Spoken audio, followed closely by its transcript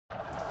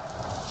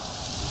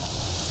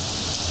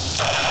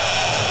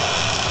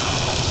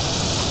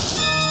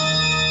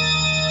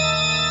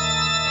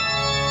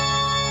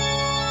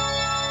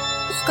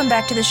Welcome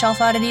back to the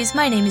Shelf Oddities.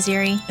 My name is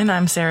Erie. And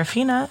I'm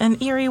Serafina.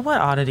 And Erie, what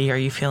oddity are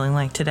you feeling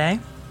like today?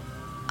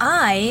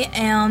 I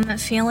am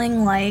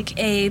feeling like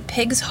a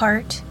pig's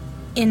heart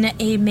in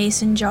a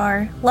mason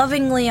jar,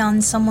 lovingly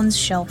on someone's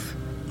shelf.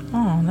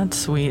 Oh, that's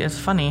sweet. It's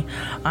funny.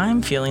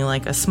 I'm feeling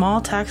like a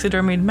small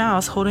taxidermied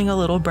mouse holding a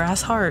little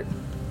brass heart.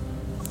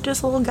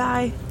 Just a little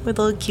guy with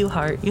a little cute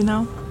heart, you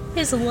know?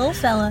 He's a little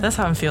fella. That's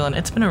how I'm feeling.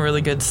 It's been a really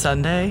good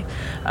Sunday.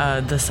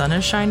 The sun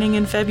is shining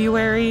in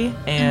February,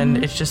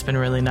 and it's just been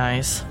really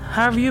nice.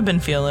 How have you been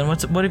feeling?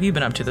 What have you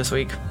been up to this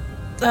week?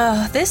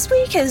 This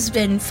week has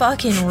been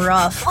fucking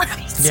rough. Let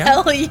me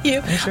tell you.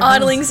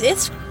 Oddlings,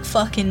 it's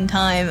fucking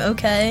time,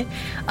 okay?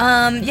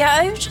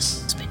 I've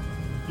just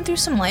been through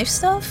some life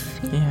stuff.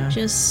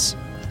 Just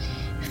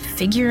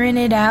figuring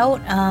it out,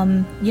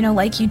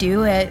 like you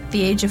do at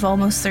the age of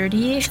almost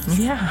 30.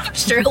 Yeah. I'm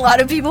sure a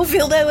lot of people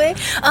feel that way.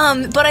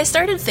 But I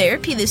started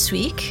therapy this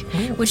week,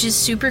 which is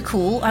super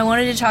cool. I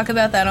wanted to talk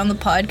about that on the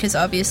pod because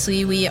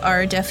obviously we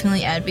are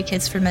definitely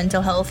advocates for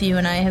mental health. You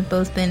and I have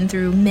both been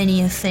through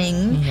many a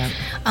thing.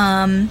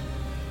 Yep.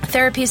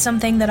 Therapy is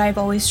something that I've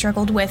always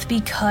struggled with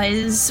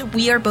because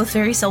we are both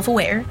very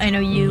self-aware. I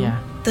know you,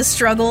 the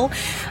struggle.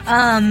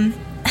 And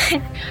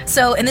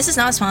this is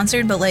not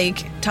sponsored, but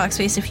like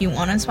Talkspace, if you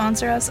want to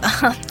sponsor us,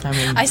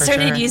 I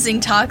started using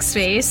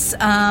Talkspace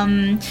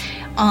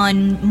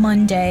on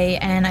Monday,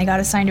 and I got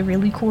assigned a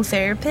really cool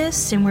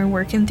therapist, and we're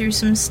working through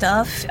some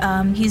stuff.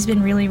 He's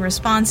been really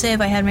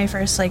responsive. I had my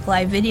first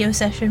live video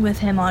session with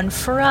him on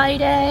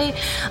Friday,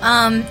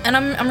 and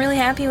I'm really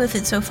happy with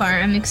it so far.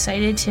 I'm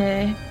excited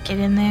to get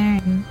in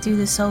there and do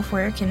the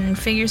self-work and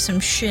figure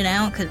some shit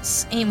out,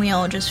 because ain't we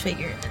all just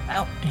figuring it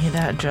out? Ain't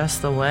that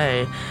just the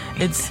way?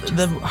 It's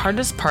the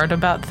hardest part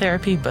about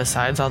therapy,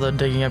 besides all the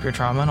digging up your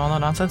trauma and all that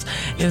nonsense,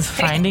 is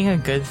finding a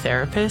good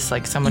therapist,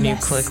 like someone you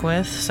click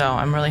with. So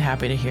I'm really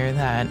happy to hear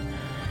that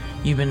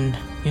you've been,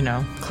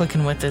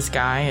 clicking with this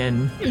guy,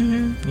 and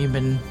you've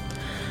been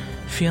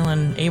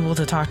feeling able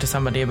to talk to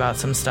somebody about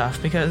some stuff,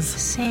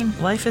 because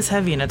life is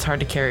heavy and it's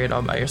hard to carry it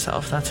all by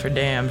yourself. That's for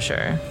damn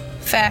sure.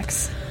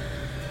 Facts.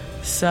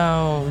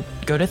 So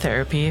go to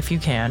therapy if you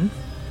can.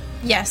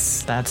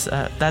 Yes. That's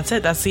it.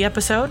 That's the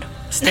episode.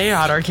 Stay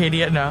out,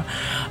 Arcadia. No.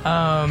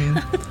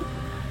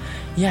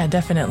 Yeah,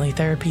 definitely.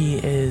 Therapy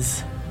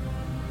is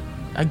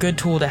a good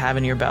tool to have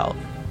in your belt.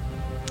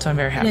 So I'm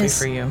very happy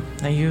for you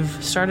that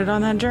you've started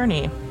on that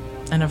journey.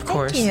 And of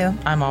course,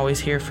 I'm always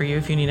here for you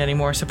if you need any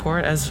more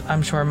support, as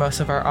I'm sure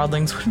most of our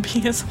oddlings would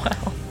be as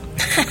well.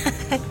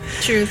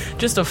 Truth.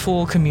 Just a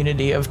full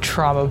community of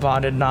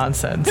trauma-bonded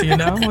nonsense,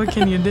 What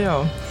can you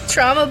do?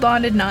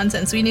 Trauma-bonded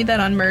nonsense. We need that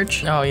on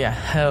merch. Oh, yeah.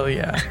 Hell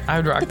yeah. I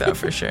would rock that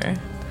for sure.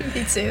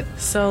 Me too.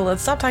 So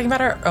let's stop talking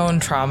about our own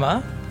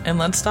trauma, and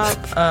let's stop,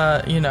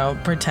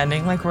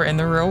 pretending like we're in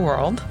the real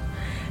world.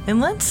 And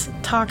let's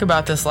talk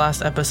about this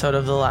last episode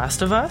of The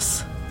Last of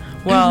Us.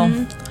 Well,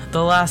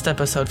 the last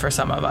episode for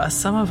some of us.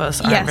 Some of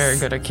us aren't very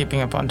good at keeping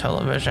up on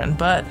television,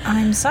 but...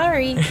 I'm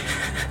sorry.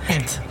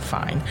 It's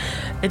fine.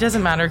 It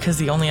doesn't matter, because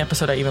the only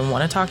episode I even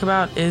want to talk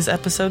about is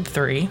episode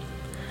 3,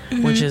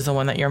 which is the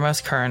one that you're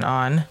most current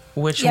on,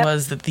 which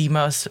was the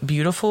most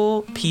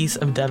beautiful piece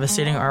of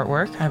devastating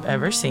artwork I've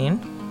ever seen.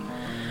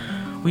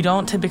 We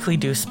don't typically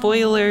do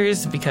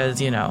spoilers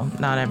because,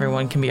 not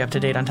everyone can be up to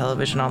date on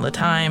television all the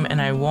time,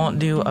 and I won't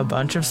do a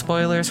bunch of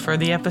spoilers for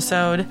the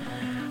episode,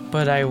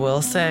 but I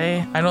will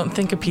say I don't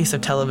think a piece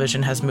of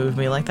television has moved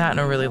me like that in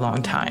a really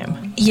long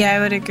time. Yeah, I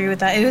would agree with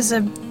that. It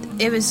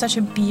was such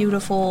a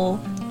beautiful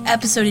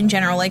episode in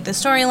general, like the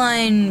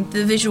storyline,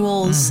 the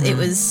visuals. It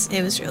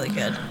was really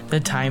good. The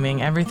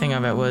timing, everything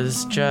of it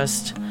was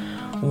just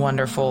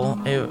wonderful.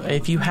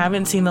 If you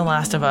haven't seen The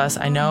Last of Us,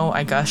 I know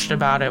I gushed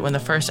about it when the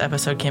first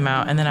episode came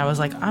out, and then I was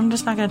like, I'm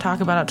just not going to talk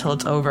about it till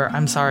it's over.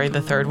 I'm sorry,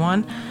 the third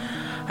one,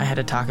 I had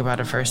to talk about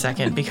it for a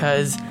second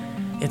because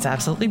it's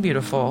absolutely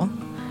beautiful.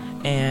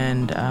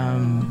 And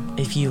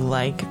if you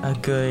like a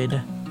good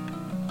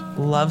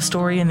love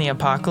story in the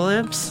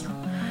apocalypse,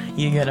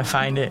 you're going to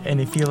find it.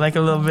 And if you like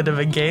a little bit of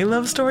a gay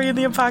love story in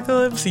the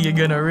apocalypse, you're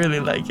going to really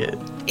like it.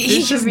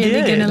 It's just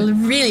really going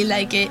to really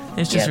like it.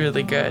 It's just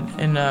really good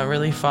and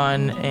really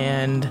fun.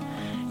 And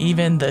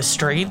even the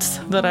straights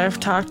that I've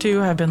talked to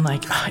have been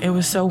like, oh, it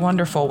was so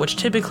wonderful, which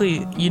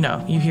typically, you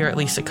hear at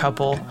least a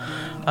couple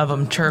of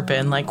them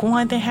chirping, like,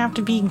 why'd they have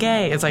to be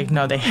gay? It's like,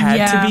 no, they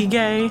had to be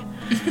gay.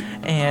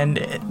 And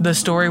the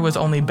story was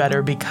only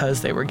better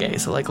because they were gay.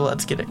 So,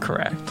 let's get it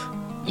correct.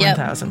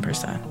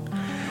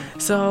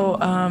 1000%. So,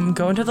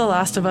 go into The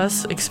Last of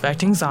Us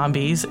expecting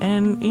zombies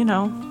and,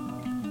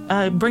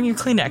 bring your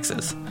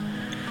Kleenexes.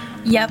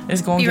 Yep.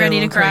 It's going to be get ready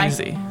a little to cry.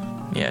 crazy.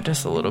 Yeah,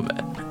 just a little bit.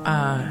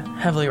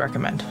 Heavily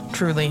recommend.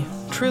 Truly,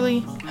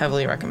 truly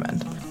heavily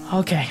recommend.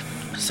 Okay,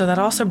 so that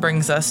also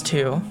brings us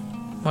to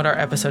what our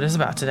episode is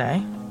about today,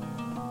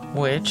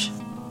 which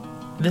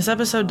this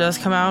episode does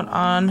come out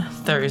on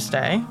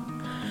Thursday,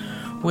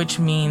 which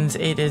means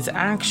it is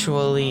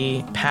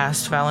actually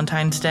past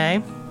Valentine's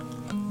Day.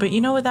 But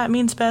you know what that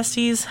means,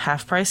 besties?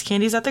 Half-price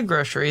candies at the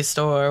grocery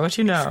store. What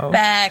you know?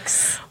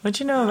 Facts. What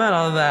you know about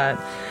all of that?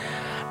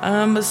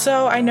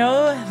 So I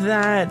know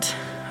that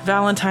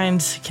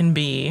Valentine's can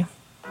be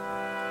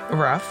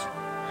rough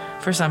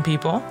for some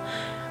people,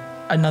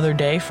 another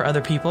day for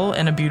other people,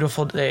 and a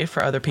beautiful day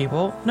for other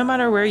people. No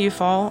matter where you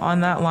fall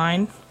on that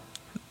line,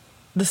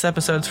 this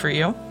episode's for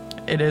you.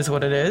 It is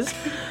what it is.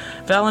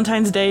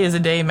 Valentine's Day is a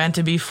day meant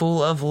to be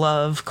full of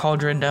love.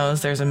 Cauldron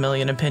knows there's a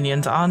million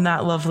opinions on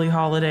that lovely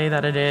holiday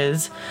that it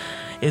is.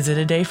 Is it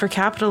a day for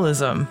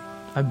capitalism?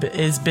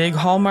 Is Big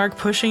Hallmark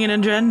pushing an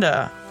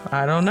agenda?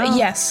 I don't know.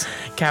 Yes.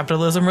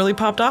 Capitalism really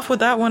popped off with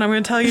that one, I'm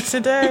going to tell you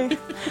today.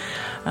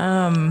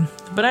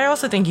 But I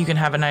also think you can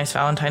have a nice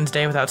Valentine's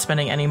Day without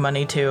spending any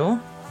money, too.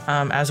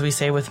 As we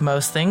say with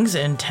most things,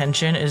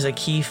 intention is a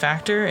key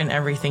factor in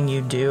everything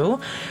you do.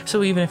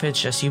 So even if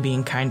it's just you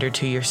being kinder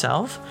to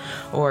yourself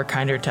or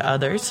kinder to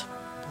others,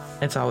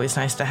 it's always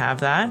nice to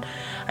have that.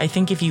 I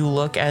think if you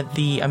look at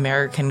the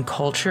American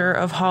culture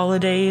of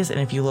holidays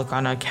and if you look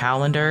on a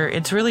calendar,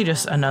 it's really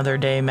just another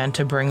day meant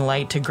to bring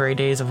light to gray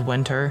days of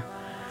winter.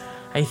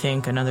 I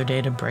think another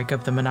day to break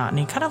up the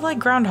monotony, kind of like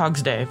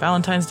Groundhog's Day,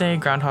 Valentine's Day,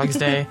 Groundhog's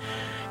Day.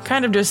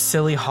 Kind of just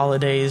silly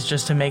holidays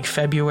just to make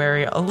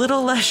February a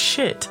little less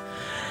shit.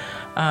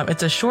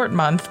 It's a short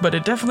month, but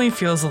it definitely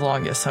feels the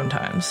longest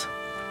sometimes.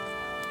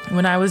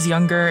 When I was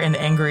younger and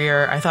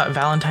angrier, I thought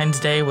Valentine's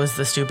Day was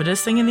the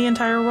stupidest thing in the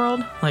entire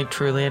world. Like,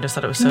 truly, I just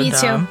thought it was so dumb. Me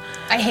too.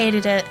 I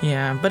hated it.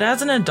 Yeah, but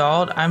as an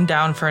adult, I'm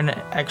down for an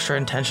extra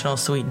intentional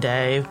sweet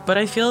day. But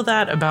I feel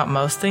that about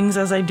most things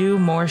as I do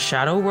more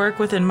shadow work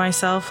within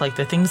myself, like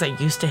the things I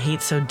used to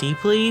hate so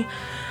deeply,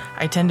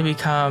 I tend to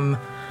become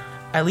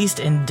at least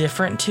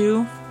indifferent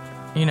to,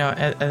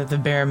 at the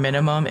bare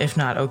minimum, if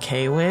not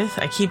okay with.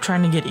 I keep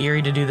trying to get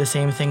Erie to do the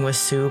same thing with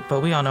soup,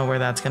 but we all know where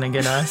that's going to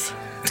get us.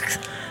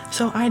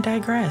 So I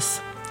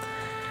digress.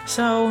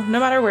 So no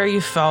matter where you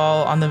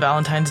fall on the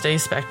Valentine's Day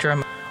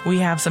spectrum, we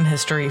have some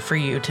history for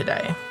you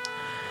today.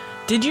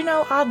 Did you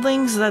know,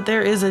 oddlings, that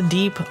there is a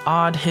deep,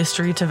 odd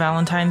history to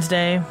Valentine's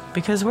Day?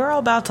 Because we're all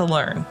about to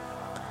learn.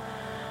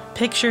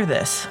 Picture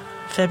this,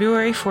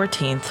 February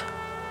 14th,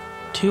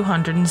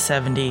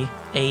 270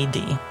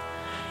 AD.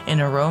 In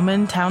a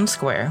Roman town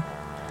square,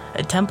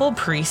 a temple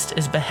priest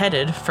is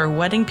beheaded for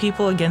wedding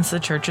people against the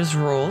church's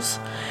rules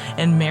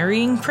and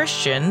marrying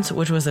Christians,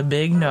 which was a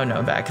big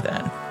no-no back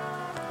then.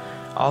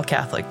 All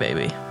Catholic,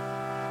 baby.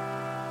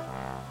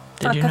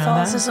 Did you know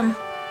Catholicism. that?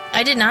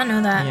 I did not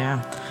know that.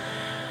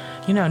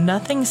 Yeah.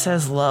 Nothing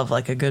says love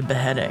like a good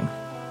beheading.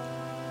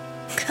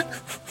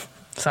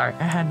 Sorry,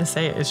 I had to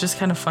say it. It's just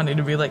kind of funny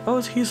to be like,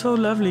 oh, he's so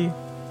lovely.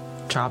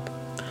 Chop.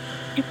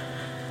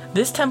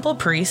 This temple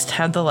priest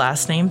had the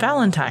last name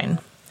Valentine,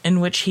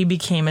 in which he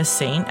became a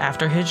saint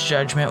after his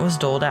judgment was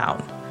doled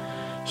out.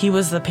 He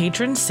was the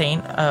patron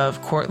saint of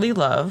courtly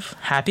love,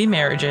 happy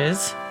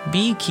marriages,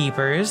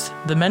 beekeepers,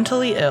 the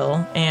mentally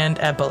ill, and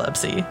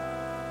epilepsy.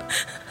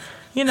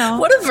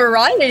 What a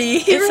variety.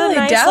 He it's really a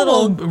nice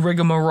dabbled. little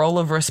rigmarole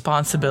of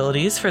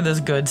responsibilities for this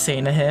good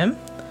saint of him.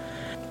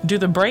 Do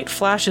the bright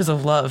flashes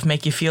of love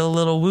make you feel a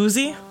little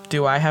woozy?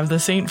 Do I have the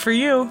saint for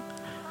you?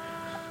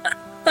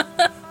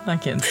 I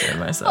can't stand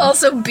myself.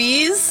 Also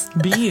bees?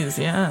 Bees,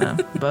 yeah.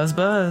 Buzz,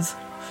 buzz.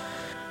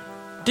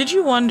 Did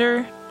you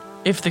wonder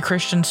if the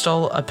Christians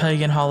stole a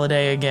pagan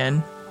holiday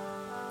again?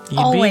 You'd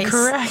Always. be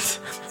correct.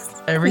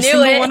 Every Knew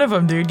single it. one of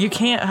them, dude. You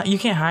can't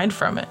hide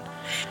from it.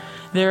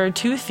 There are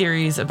two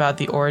theories about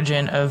the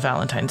origin of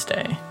Valentine's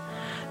Day.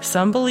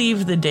 Some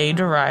believe the day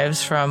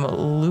derives from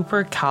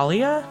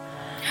Lupercalia,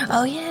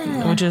 Oh,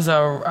 yeah. which is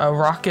a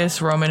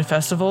raucous Roman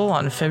festival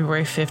on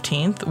February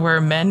 15th,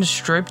 where men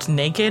stripped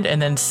naked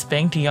and then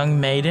spanked young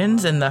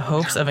maidens in the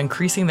hopes of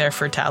increasing their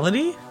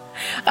fertility.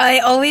 I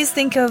always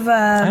think of...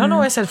 I don't know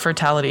why I said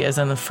fertility as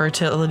in the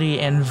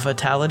fertility and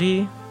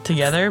vitality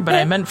together, but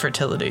I meant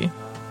fertility.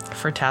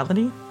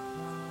 Fertility?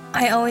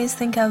 I always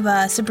think of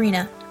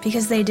Sabrina,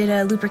 because they did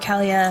a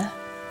Lupercalia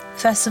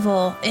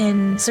festival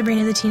in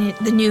Sabrina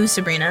the new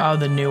Sabrina. Oh,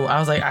 the new. I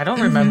was like, I don't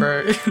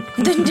remember.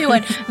 The new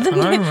one.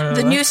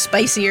 The new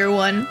spicier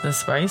one. The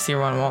spicier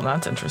one. Well,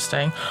 that's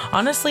interesting.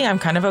 Honestly, I'm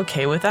kind of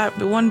okay with that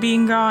one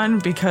being gone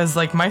because,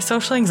 like, my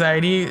social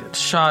anxiety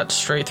shot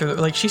straight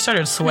through. She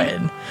started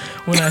sweating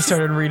when I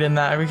started reading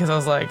that because I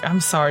was like,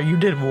 I'm sorry, you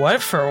did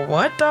what for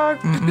what, dog?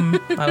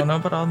 I don't know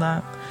about all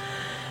that.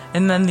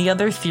 And then the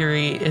other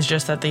theory is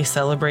just that they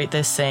celebrate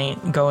this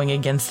saint going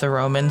against the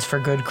Romans for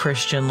good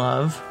Christian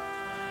love.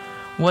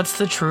 What's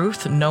the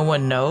truth? No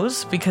one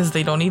knows because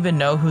they don't even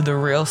know who the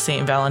real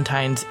Saint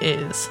Valentine's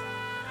is.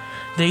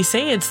 They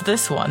say it's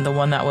this one, the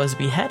one that was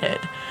beheaded.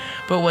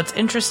 But what's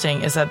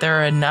interesting is that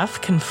there are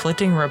enough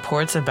conflicting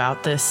reports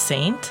about this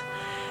saint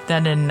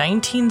that in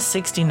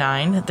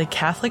 1969, the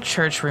Catholic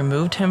Church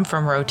removed him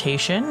from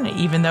rotation,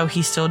 even though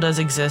he still does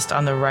exist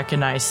on the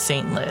recognized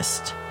saint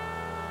list.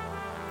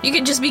 You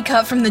could just be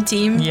cut from the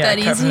team that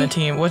easy? Yeah, cut from the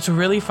team. What's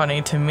really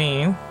funny to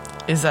me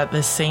is that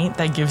the saint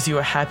that gives you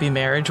a happy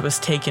marriage was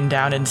taken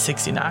down in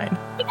 69.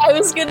 I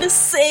was gonna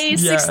say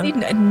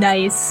 69.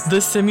 Nice. The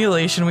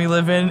simulation we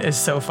live in is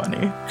so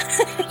funny.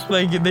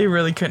 They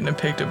really couldn't have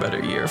picked a better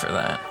year for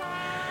that.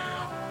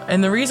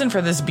 And the reason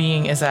for this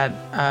being is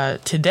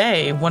that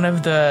today, one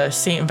of the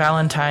St.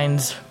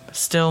 Valentine's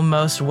still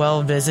most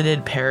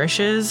well-visited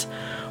parishes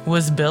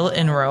was built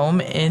in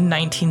Rome in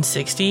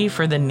 1960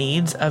 for the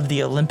needs of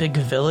the Olympic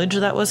Village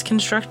that was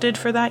constructed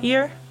for that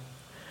year.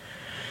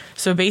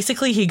 So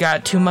basically, he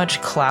got too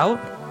much clout,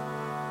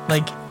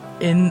 like,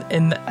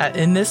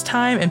 in this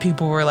time, and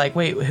people were like,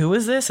 wait, who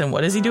is this, and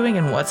what is he doing,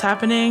 and what's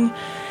happening?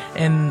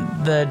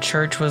 And the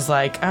church was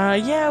like,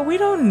 yeah, we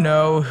don't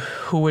know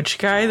which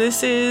guy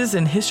this is,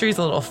 and history's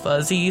a little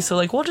fuzzy, so,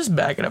 like, we'll just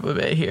back it up a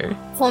bit here.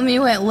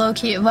 Homie went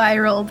low-key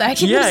viral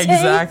back in the day. Yeah,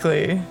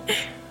 exactly.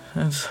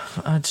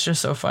 It's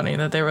just so funny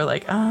that they were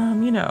like,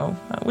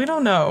 we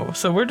don't know,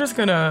 so we're just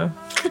gonna,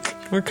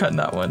 we're cutting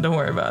that one, don't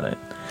worry about it.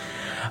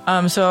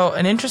 So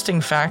an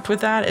interesting fact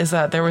with that is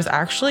that there was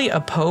actually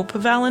a Pope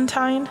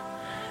Valentine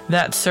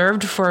that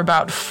served for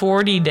about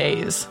 40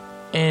 days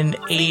in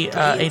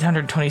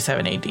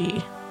 827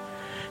 AD.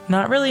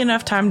 Not really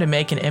enough time to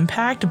make an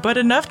impact, but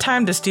enough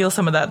time to steal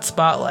some of that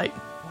spotlight,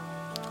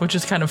 which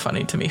is kind of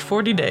funny to me.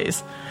 40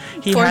 days.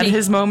 He had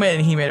his moment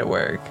and he made it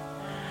work.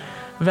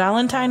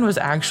 Valentine was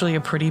actually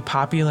a pretty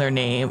popular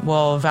name.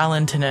 Well,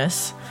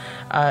 Valentinus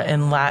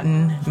in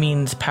Latin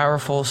means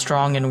powerful,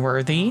 strong, and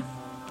worthy.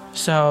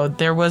 So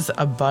there was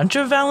a bunch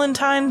of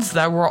Valentines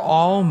that were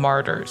all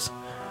martyrs,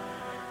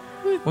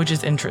 which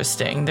is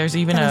interesting. There's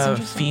even a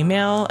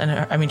female,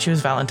 and she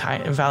was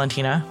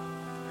Valentina,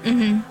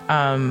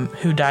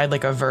 who died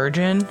like a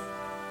virgin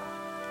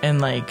and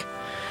like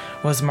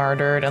was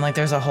martyred, and like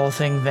there's a whole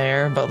thing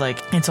there, but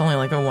like it's only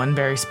like a one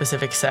very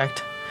specific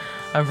sect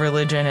of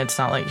religion. It's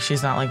not like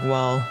she's not like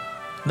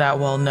that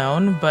well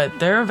known, but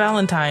there are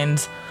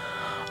Valentines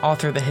all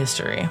through the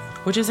history,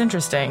 which is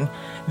interesting.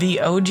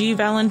 The OG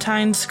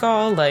Valentine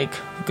skull, like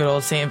good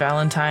old Saint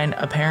Valentine,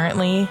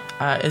 apparently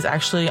is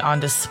actually on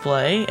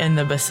display in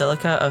the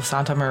Basilica of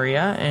Santa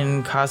Maria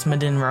in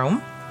Cosmedin,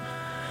 Rome.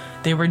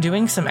 They were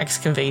doing some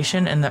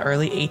excavation in the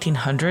early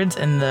 1800s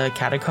in the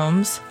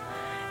catacombs,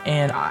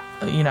 and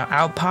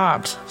out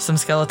popped some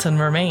skeleton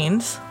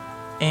remains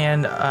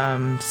and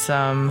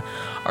some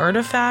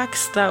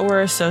artifacts that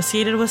were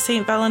associated with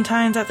Saint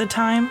Valentine's at the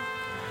time.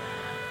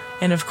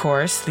 And of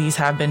course, these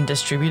have been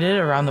distributed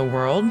around the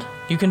world.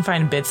 You can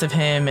find bits of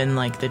him in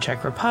like the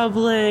Czech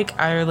Republic,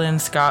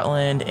 Ireland,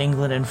 Scotland,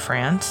 England, and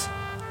France.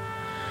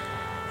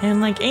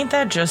 And like, ain't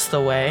that just the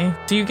way?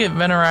 So you get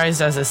venerized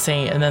as a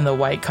saint, and then the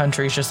white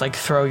countries just like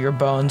throw your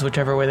bones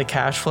whichever way the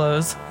cash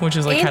flows, which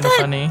is like kind of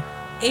funny.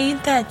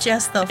 Ain't that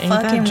just the fucking way?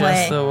 Ain't that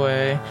just the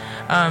way?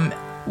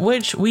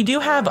 Which we do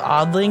have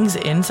oddlings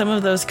in some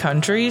of those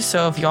countries,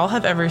 so if y'all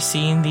have ever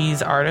seen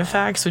these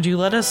artifacts, would you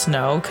let us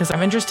know? Because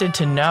I'm interested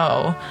to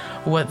know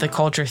what the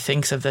culture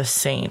thinks of this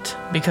saint.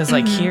 Because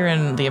like here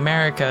in the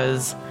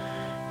Americas,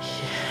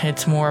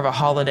 it's more of a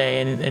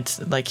holiday, and it's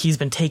like he's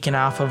been taken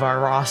off of our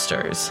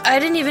rosters. I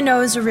didn't even know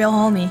it was a real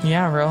homie.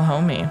 Yeah, real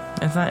homie.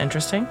 Isn't that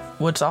interesting?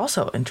 What's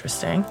also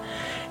interesting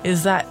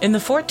is that in the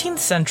 14th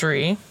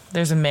century,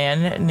 there's a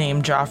man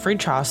named Geoffrey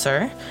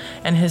Chaucer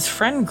and his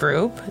friend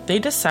group. They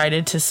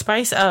decided to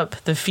spice up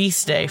the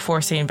feast day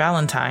for St.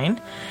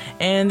 Valentine,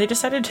 and they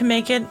decided to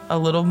make it a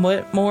little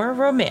bit more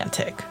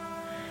romantic.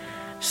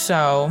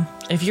 So,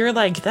 if you're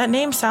like, that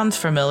name sounds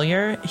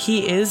familiar,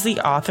 he is the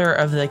author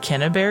of the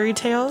Canterbury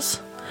Tales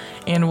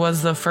and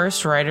was the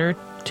first writer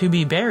to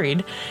be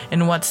buried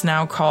in what's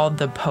now called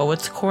the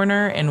Poets'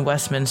 Corner in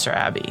Westminster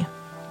Abbey.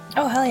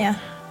 Oh, hell yeah.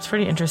 It's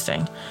pretty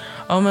interesting.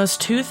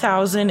 Almost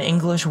 2,000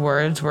 English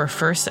words were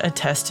first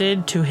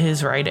attested to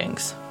his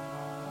writings,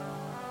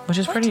 which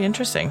is pretty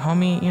interesting.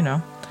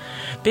 Homie,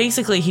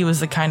 Basically, he was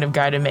the kind of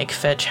guy to make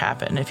fetch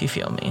happen, if you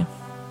feel me.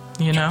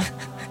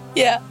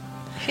 Yeah,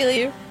 feel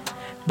you.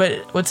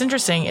 But what's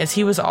interesting is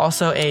he was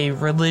also a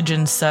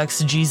religion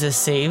sucks, Jesus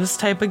saves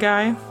type of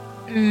guy.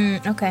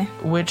 Okay.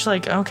 Which,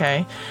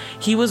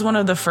 he was one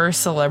of the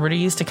first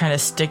celebrities to kind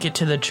of stick it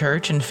to the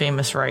church in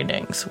famous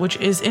writings, which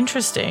is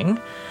interesting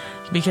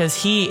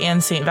because he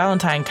and St.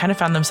 Valentine kind of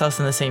found themselves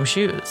in the same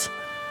shoes.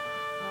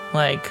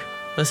 Like,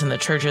 listen, the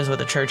church is what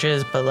the church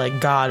is, but, like,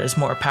 God is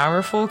more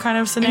powerful kind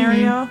of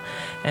scenario.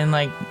 And,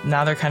 like,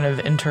 now they're kind of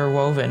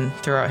interwoven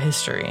throughout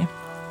history.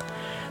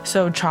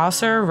 So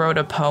Chaucer wrote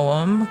a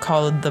poem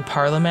called The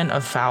Parliament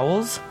of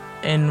Fowls,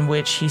 in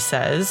which he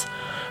says,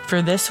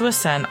 "For this was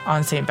sent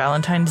on St.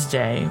 Valentine's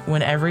Day,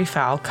 when every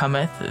fowl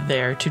cometh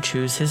there to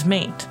choose his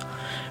mate."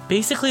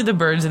 Basically the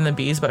birds and the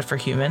bees, but for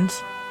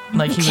humans.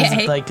 Like, he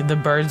was like, the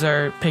birds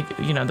are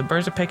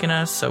picking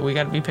us, so we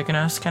got to be picking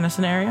us kind of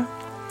scenario.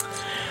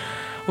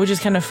 Which is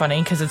kind of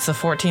funny because it's the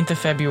 14th of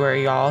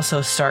February, y'all,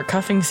 so start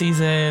cuffing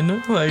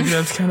season. Like,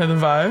 that's kind of the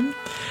vibe.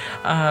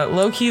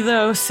 Low-key,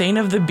 though, Saint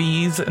of the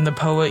Bees, and the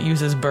poet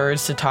uses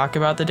birds to talk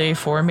about the day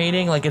for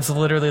mating. Like, it's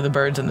literally the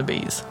birds and the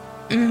bees.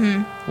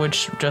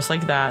 Which, just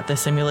like that, the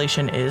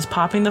simulation is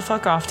popping the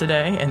fuck off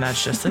today, and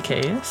that's just the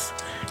case.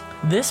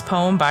 This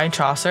poem by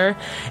Chaucer,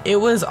 it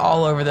was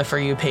all over the For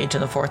You page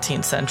in the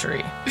 14th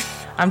century.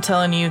 I'm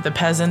telling you, the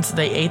peasants,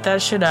 they ate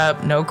that shit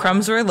up. No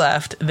crumbs were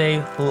left.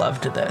 They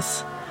loved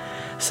this.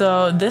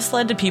 So this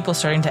led to people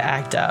starting to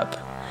act up.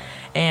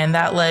 And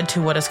that led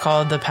to what is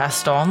called the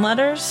Pastone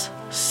letters.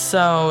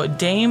 So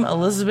Dame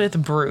Elizabeth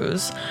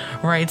Bruce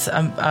writes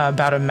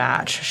about a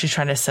match she's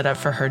trying to set up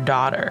for her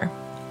daughter.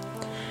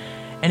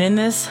 And in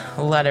this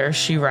letter,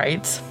 she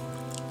writes,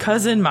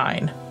 "Cousin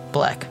mine,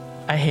 Bleck."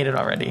 I hate it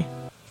already.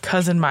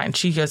 Cousin mine.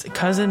 She goes,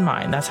 "Cousin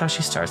mine." That's how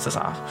she starts this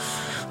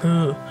off.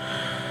 Ooh.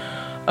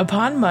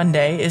 "Upon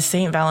Monday is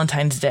St.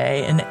 Valentine's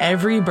Day, and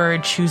every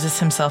bird chooses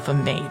himself a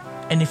mate.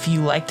 And if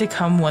you like to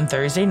come one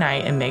Thursday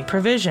night and make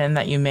provision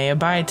that you may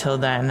abide till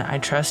then, I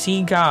trust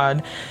ye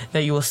God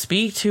that you will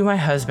speak to my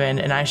husband,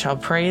 and I shall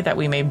pray that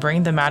we may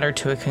bring the matter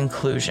to a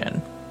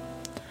conclusion."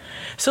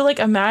 So, like,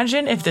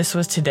 imagine if this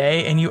was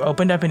today and you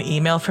opened up an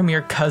email from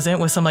your cousin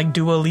with some, like,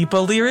 Dua Lipa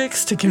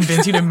lyrics to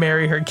convince you to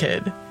marry her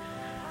kid.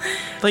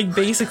 Like,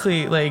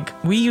 basically, like,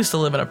 we used to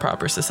live in a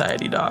proper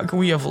society, dog.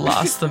 We have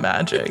lost the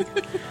magic.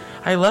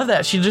 I love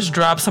that. She just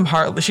dropped some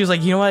heart. She was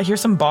like, you know what?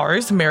 Here's some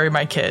bars. Marry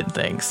my kid.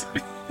 Thanks.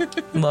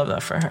 Love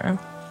that for her.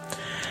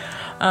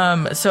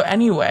 So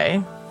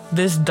anyway,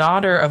 this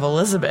daughter of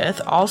Elizabeth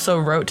also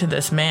wrote to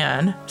this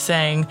man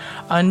saying,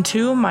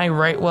 "Unto my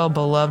right well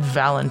beloved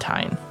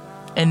Valentine."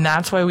 And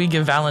that's why we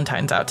give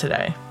Valentines out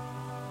today.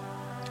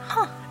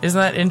 Huh.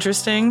 Isn't that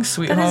interesting?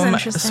 Sweet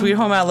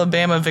home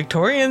Alabama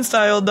Victorian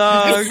style,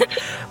 dog.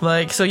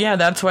 Like, so yeah,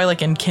 that's why,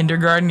 like, in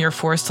kindergarten you're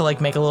forced to, like,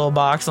 make a little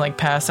box and, like,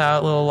 pass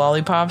out little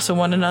lollipops to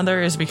one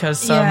another, is because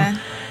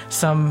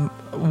someone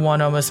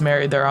almost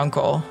married their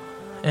uncle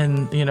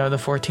in, you know, the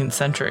 14th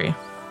century.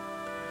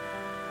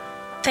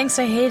 Thanks,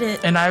 I hate it.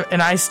 And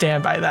I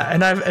stand by that.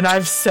 And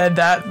I've said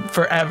that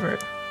forever.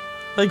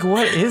 Like,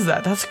 what is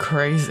that? That's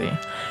crazy.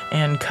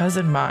 And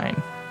cousin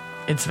mine,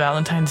 it's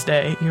Valentine's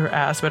Day. Your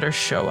ass better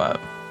show up.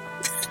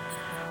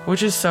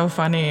 Which is so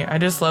funny. I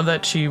just love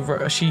that she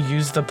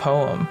used the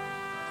poem.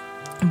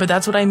 But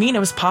that's what I mean. It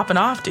was popping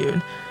off,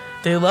 dude.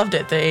 They loved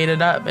it. They ate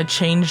it up. It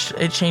changed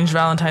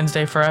Valentine's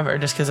Day forever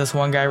just because this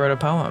one guy wrote a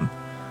poem.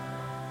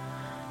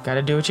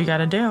 Gotta do what you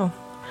gotta do.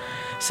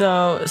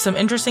 So, some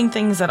interesting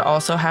things that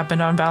also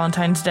happened on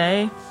Valentine's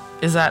Day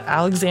is that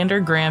Alexander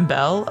Graham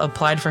Bell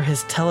applied for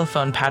his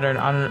telephone patent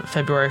on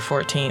February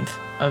 14th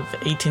of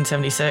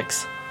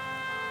 1876.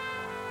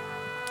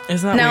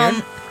 Isn't that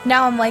weird?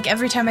 Now I'm like,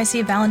 every time I see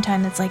a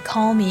Valentine that's like,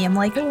 "Call me," I'm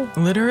like, oh.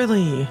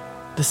 Literally,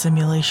 the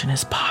simulation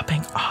is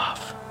popping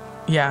off.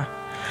 Yeah.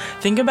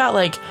 Think about,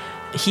 like,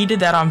 he did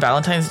that on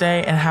Valentine's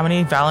Day, and how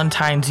many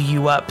Valentines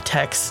you up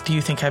texts do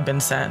you think have been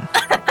sent?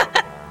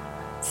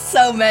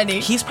 So many.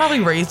 He's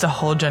probably raised a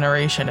whole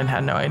generation and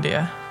had no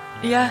idea.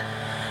 Yeah.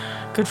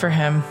 Good for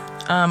him.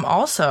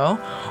 Also,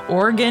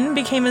 Oregon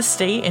became a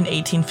state in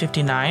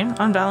 1859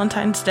 on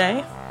Valentine's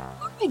Day.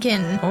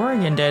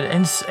 Oregon did.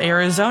 And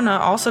Arizona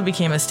also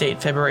became a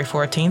state February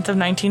 14th of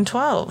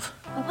 1912.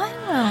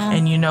 Wow.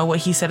 And you know what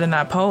he said in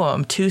that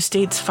poem? 2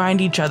 states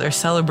find each other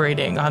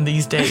celebrating on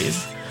these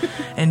days.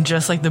 And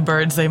just like the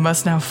birds, they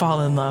must now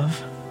fall in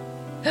love.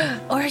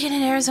 Oregon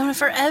and Arizona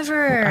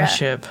forever. I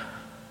ship.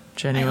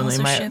 Genuinely,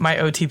 my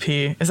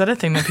OTP. Is that a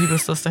thing that people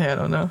still say? I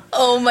don't know.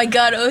 Oh my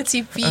god,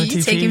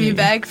 OTP. Taking me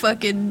back,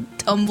 fucking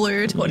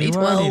Tumblr 2012. You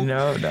already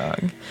know,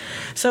 dog.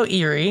 So,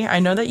 Erie, I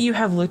know that you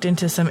have looked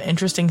into some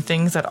interesting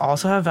things that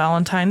also have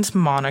Valentine's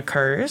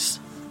monikers.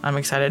 I'm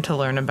excited to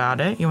learn about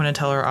it. You want to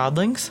tell our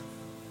oddlings?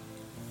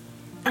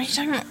 Are you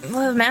talking about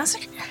the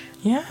massacre?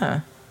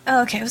 Yeah.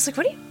 Oh, okay. I was like,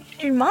 what are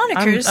your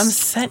monikers? I'm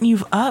setting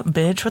you up,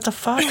 bitch. What the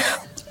fuck?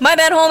 My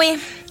bad, homie.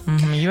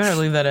 Mm-hmm. You better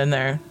leave that in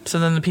there so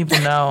then the people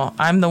know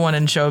I'm the one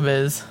in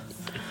showbiz.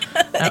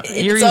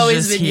 It's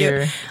always been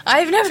here.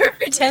 I've never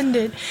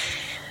pretended.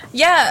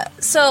 Yeah,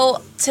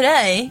 so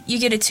today you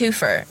get a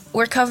twofer.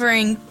 We're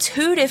covering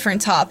 2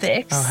 different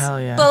topics. Oh,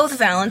 hell yeah. Both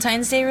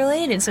Valentine's Day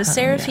related. So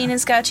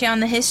Seraphina's got you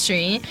on the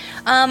history.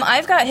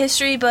 I've got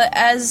history, but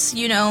as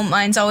you know,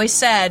 mine's always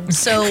sad.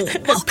 So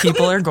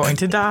people are going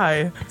to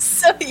die.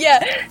 So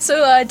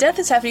death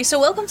is happening. So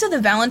welcome to the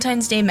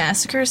Valentine's Day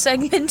Massacre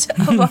segment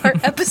of our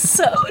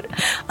episode.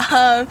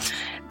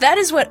 That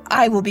is what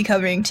I will be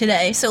covering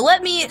today. So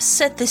let me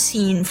set the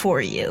scene for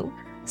you.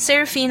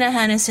 Seraphina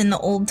had us in the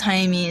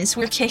old-timies.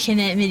 We're kicking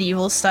it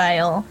medieval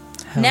style.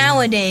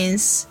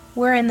 Nowadays,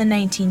 we're in the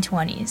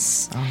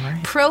 1920s. All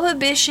right.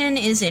 Prohibition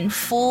is in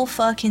full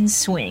fucking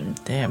swing.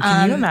 Damn,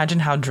 can you imagine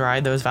how dry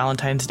those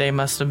Valentine's Day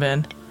must have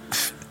been?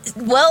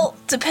 Well,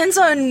 depends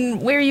on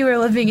where you were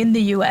living in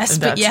the U.S.,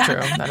 but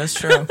yeah. That is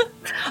true.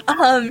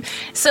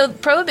 So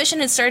Prohibition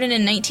had started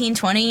in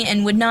 1920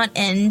 and would not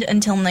end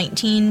until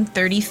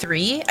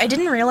 1933. I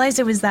didn't realize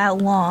it was that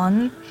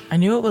long. I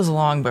knew it was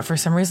long, but for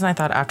some reason I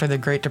thought after the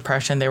Great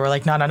Depression they were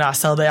like, no,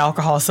 sell the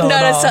alcohol, sell it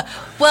all.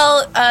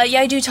 Well, yeah,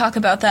 I do talk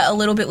about that a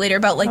little bit later,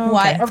 about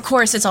why. Of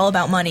course, it's all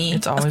about money.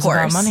 It's always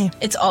about money.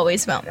 It's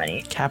always about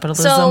money.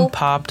 Capitalism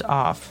popped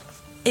off.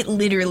 It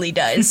literally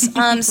does.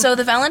 So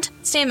the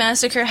Valentine's Day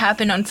Massacre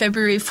happened on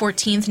February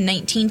 14th,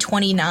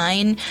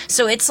 1929.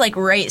 So it's like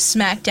right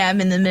smack dab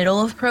in the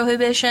middle of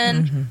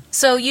Prohibition. Mm-hmm.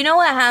 So you know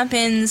what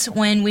happens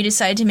when we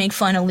decide to make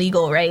fun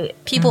illegal, right?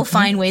 People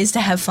find ways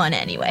to have fun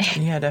anyway.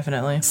 Yeah,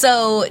 definitely.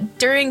 So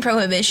during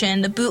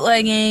Prohibition, the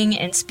bootlegging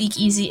and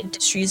speakeasy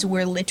industries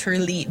were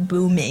literally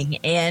booming,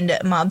 and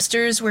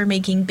mobsters were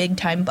making big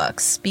time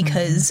bucks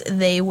because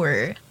they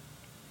were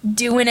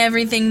doing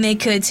everything they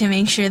could to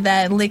make sure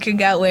that liquor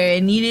got where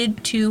it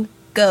needed to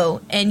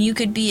go. And you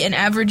could be an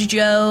average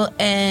Joe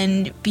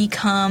and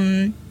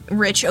become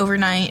rich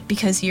overnight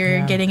because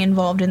you're getting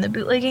involved in the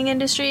bootlegging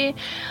industry.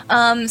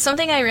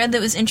 Something I read that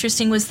was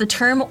interesting was the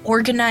term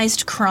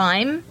organized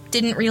crime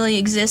didn't really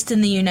exist in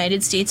the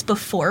United States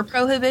before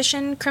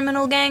Prohibition.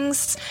 Criminal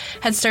gangs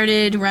had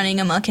started running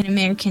amok in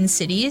American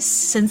cities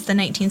since the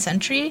 19th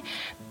century.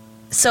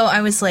 So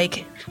I was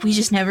like,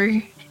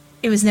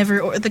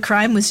 the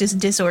crime was just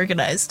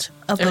disorganized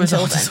up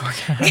until then.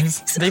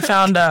 Disorganized. They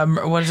found,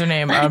 what is her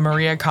name?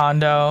 Maria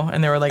Kondo,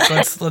 and they were like,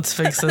 let's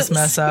fix this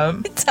mess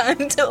up.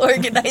 Time to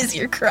organize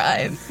your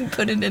crime and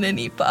put it in a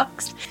neat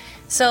box.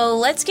 So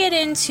let's get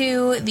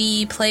into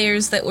the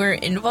players that were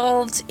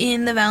involved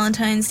in the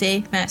Valentine's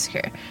Day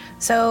Massacre.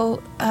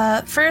 So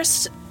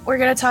first, we're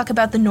going to talk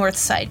about the North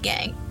Side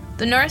Gang.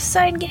 The North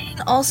Side Gang,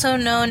 also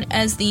known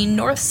as the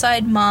North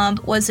Side Mob,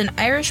 was an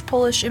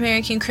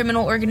Irish-Polish-American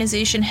criminal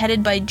organization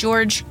headed by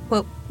George,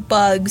 quote,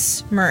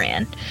 Bugs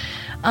Moran.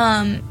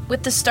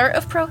 With the start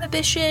of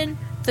Prohibition,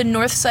 the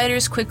North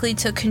Siders quickly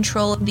took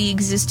control of the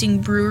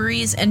existing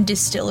breweries and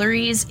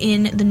distilleries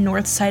in the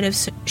north side of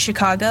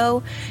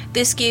Chicago.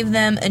 This gave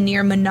them a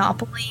near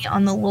monopoly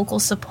on the local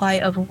supply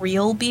of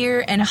real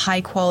beer and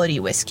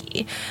high-quality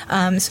whiskey.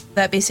 So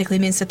that basically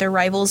means that their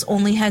rivals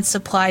only had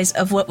supplies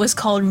of what was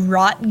called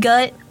rot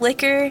gut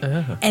liquor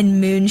and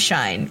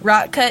moonshine.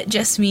 Rot gut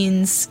just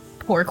means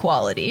poor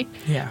quality.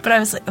 Yeah. But I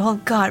was like, oh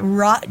god,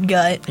 rot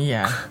gut.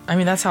 Yeah. I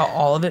mean, that's how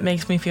all of it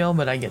makes me feel,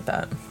 but I get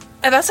that.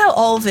 And that's how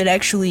all of it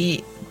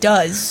actually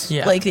does.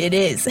 Yeah. Like, it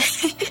is.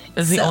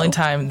 It's the only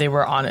time they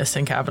were honest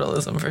in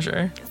capitalism, for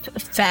sure.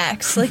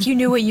 Facts. Like, you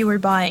knew what you were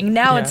buying.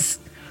 Now it's...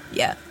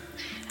 Yeah.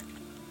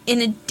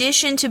 In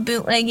addition to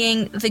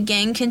bootlegging, the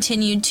gang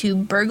continued to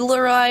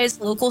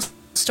burglarize local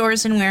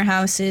stores and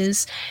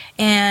warehouses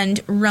and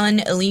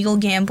run illegal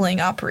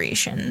gambling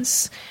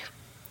operations.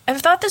 I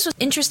thought this was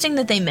interesting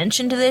that they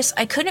mentioned this.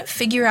 I couldn't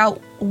figure out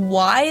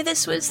why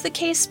this was the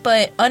case,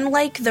 but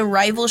unlike the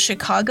rival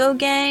Chicago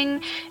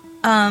gang,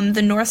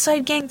 the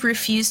Northside Gang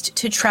refused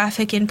to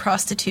traffic in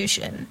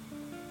prostitution.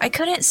 I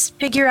couldn't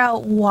figure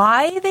out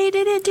why they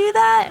didn't do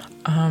that.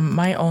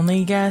 My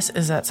only guess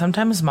is that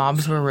sometimes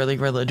mobs were really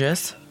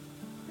religious.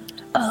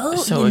 Oh,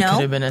 so it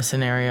could have been a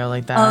scenario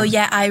like that. Oh,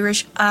 yeah,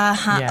 Irish.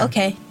 Yeah.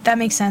 Okay, that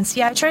makes sense.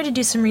 Yeah, I tried to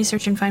do some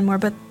research and find more,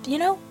 but, you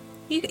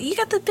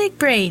got the big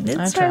brain.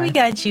 That's why we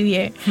got you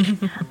here.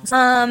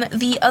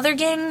 The other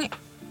gang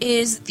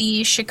is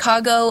the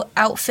Chicago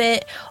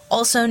Outfit,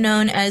 also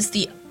known as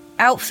the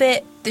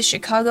Outfit, the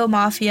Chicago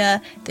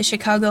Mafia, the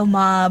Chicago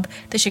Mob,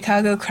 the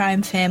Chicago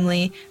Crime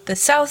Family, the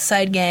South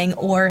Side Gang,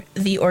 or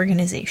the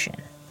Organization.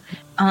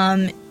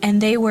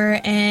 And they were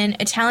an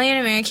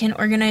Italian-American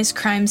organized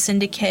crime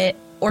syndicate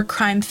or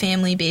crime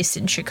family based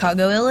in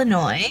Chicago,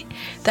 Illinois,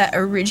 that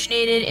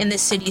originated in the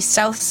city's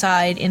South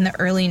Side in the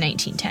early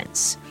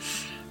 1910s.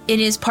 It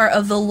is part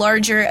of the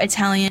larger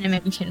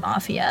Italian-American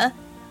Mafia.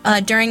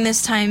 During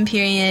this time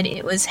period,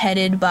 it was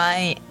headed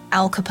by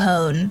Al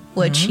Capone,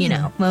 which,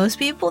 most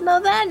people know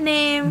that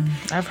name.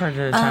 I've heard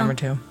it a time or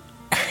two.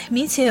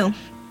 Me too.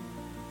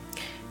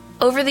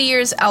 Over the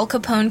years, Al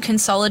Capone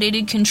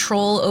consolidated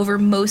control over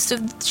most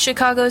of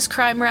Chicago's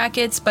crime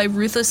rackets by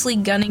ruthlessly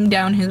gunning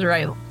down his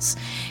rivals.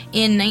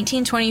 In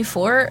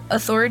 1924,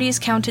 authorities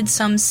counted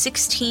some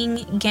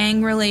 16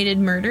 gang-related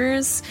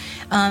murders.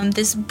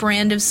 This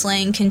brand of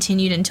slaying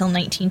continued until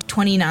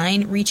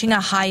 1929, reaching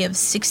a high of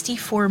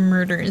 64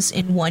 murders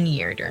in 1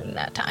 year during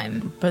that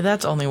time. But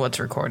that's only what's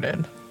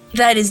recorded.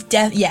 That is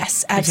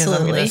yes,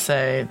 absolutely. Because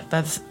I'm going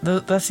to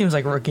say, that seems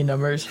like rookie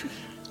numbers.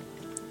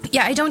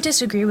 Yeah, I don't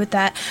disagree with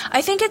that.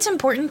 I think it's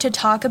important to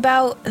talk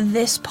about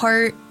this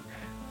part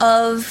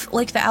of,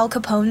 like, the Al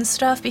Capone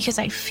stuff, because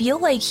I feel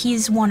like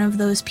he's one of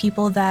those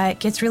people that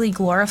gets really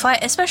glorified,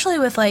 especially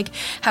with, like,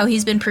 how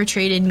he's been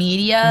portrayed in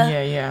media.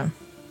 Yeah.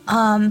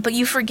 But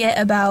you forget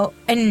about,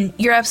 and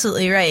you're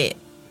absolutely right,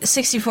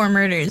 64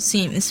 murders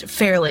seems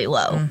fairly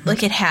low. Mm-hmm.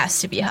 Like, it has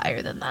to be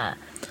higher than that.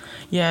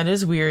 Yeah, it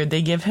is weird.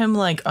 They give him,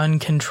 like,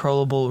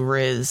 uncontrollable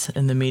riz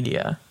in the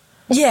media.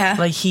 Yeah.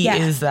 Like, he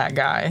is that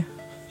guy.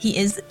 He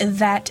is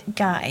that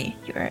guy.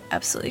 You're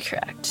absolutely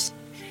correct.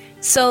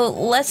 So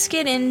let's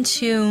get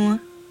into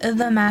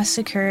the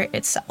massacre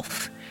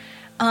itself.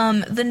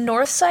 The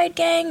Northside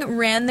Gang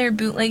ran their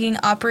bootlegging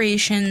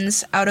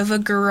operations out of a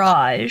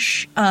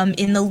garage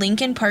in the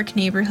Lincoln Park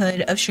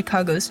neighborhood of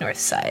Chicago's North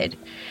Side.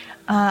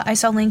 I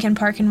saw Lincoln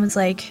Park and was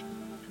like,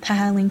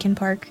 haha, Lincoln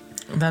Park.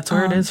 That's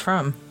where it is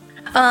from.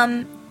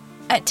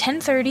 At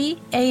 10:30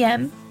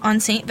 a.m., on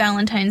St.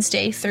 Valentine's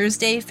Day,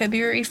 Thursday,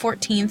 February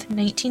 14th,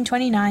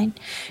 1929,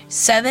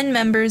 7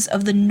 members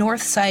of the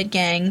North Side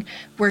Gang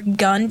were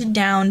gunned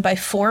down by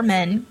 4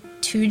 men,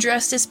 2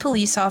 dressed as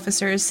police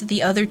officers,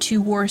 the other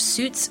 2 wore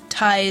suits,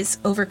 ties,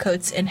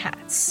 overcoats, and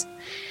hats.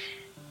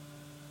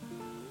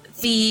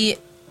 The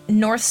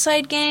North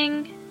Side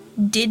Gang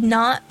did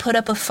not put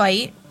up a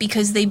fight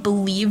because they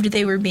believed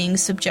they were being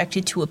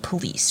subjected to a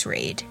police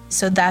raid.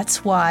 So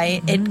that's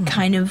why it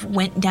kind of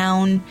went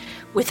down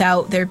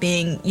without there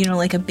being,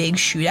 like a big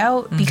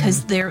shootout,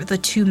 because the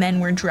 2 men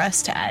were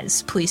dressed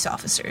as police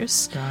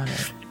officers. Got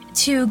it.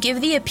 To give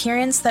the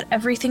appearance that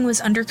everything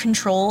was under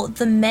control,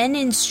 the men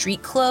in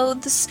street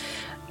clothes,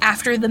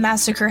 after the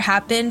massacre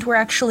happened, were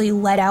actually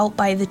let out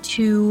by the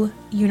 2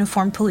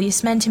 uniformed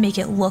policemen to make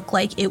it look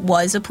like it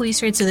was a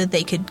police raid so that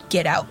they could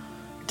get out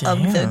of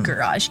the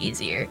garage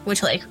easier,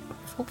 which,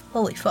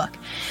 holy fuck.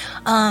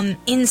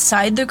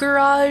 Inside the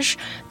garage,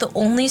 the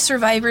only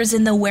survivors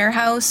in the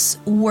warehouse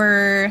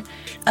were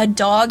a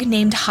dog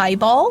named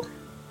Highball.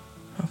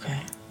 Okay.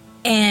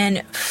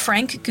 And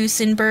Frank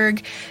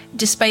Gusenberg,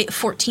 despite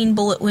 14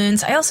 bullet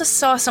wounds. I also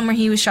saw somewhere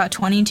he was shot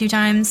 22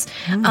 times.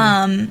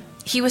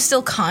 He was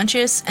still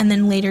conscious and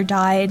then later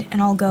died,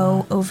 and I'll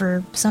go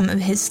over some of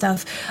his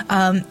stuff.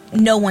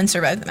 No one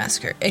survived the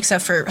massacre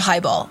except for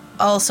Highball.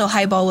 Also,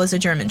 Highball was a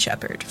German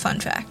Shepherd. Fun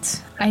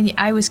fact.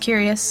 I was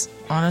curious.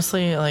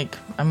 Honestly,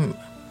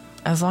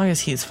 as long as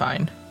he's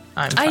fine,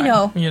 I'm fine. I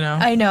know.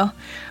 I know.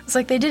 It's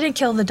like they didn't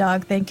kill the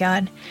dog, thank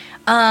God.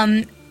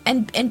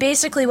 And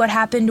basically what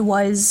happened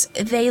was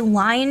they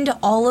lined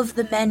all of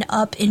the men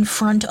up in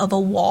front of a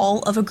wall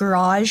of a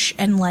garage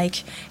and,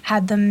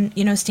 had them,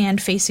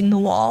 stand facing the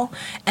wall,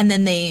 and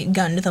then they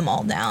gunned them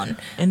all down.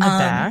 In the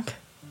back?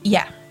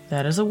 Yeah.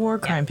 That is a war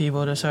crime,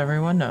 people, just so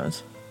everyone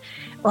knows.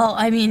 Well,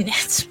 I mean,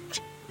 it's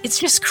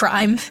just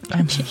crime. I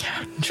mean,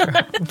 yeah, true.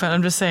 But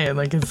I'm just saying,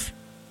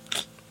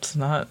 it's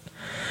not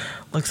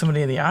look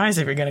somebody in the eyes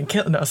if you're gonna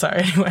kill. No,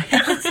 sorry. Anyway.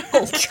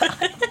 Oh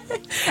God.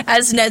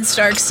 As Ned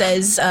Stark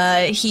says,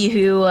 he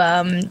who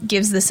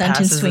gives the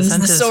sentence swings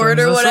the sword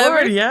or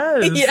whatever. Sword,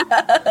 yes.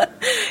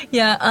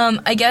 Yeah.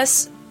 I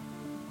guess,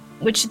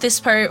 which this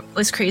part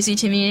was crazy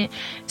to me,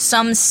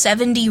 some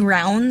 70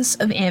 rounds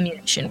of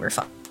ammunition were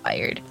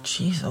fired.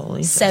 Jeez,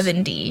 holy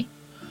 70.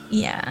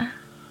 Yeah.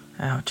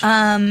 Ouch.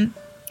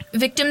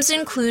 Victims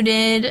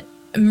included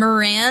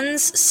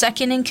Moran's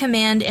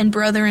second-in-command and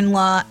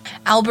brother-in-law,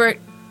 Albert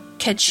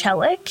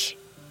Kachelik,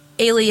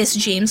 alias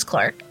James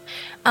Clark.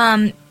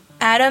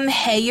 Adam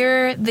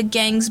Hayer, the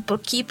gang's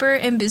bookkeeper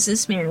and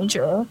business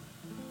manager.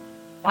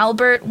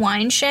 Albert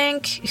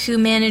Weinshank, who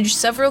managed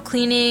several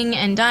cleaning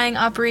and dyeing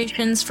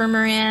operations for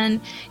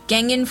Moran.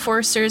 Gang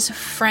enforcers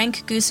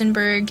Frank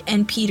Gusenberg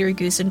and Peter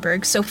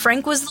Gusenberg. So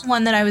Frank was the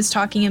one that I was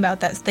talking about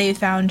that they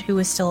found who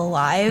was still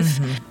alive.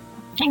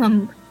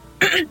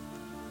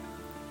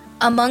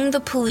 Among the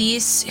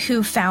police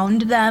who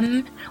found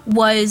them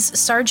was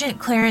Sergeant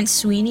Clarence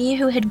Sweeney,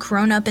 who had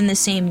grown up in the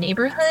same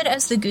neighborhood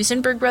as the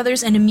Gusenberg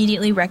brothers and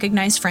immediately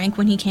recognized Frank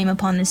when he came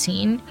upon the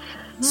scene.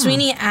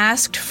 Sweeney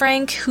asked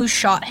Frank who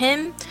shot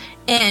him,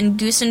 and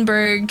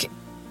Gusenberg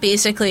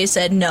basically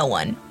said no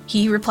one.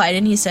 He replied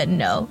and he said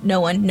no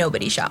one,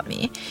 nobody shot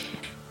me.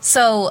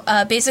 So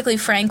basically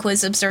Frank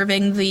was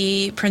observing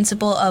the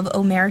principle of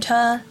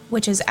omerta,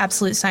 which is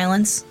absolute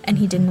silence, and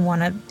he didn't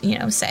want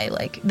to, say,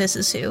 this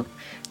is who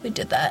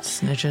did that.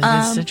 Snitches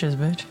get stitches,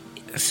 bitch.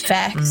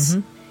 Facts.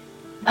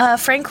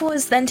 Frank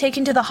was then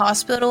taken to the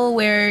hospital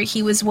where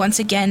he was once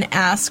again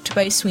asked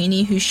by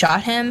Sweeney who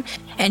shot him,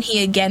 and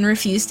he again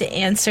refused to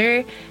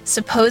answer.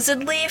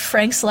 Supposedly,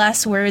 Frank's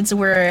last words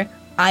were,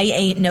 "I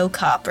ain't no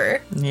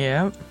copper."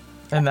 Yep.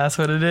 And that's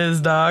what it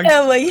is, dog.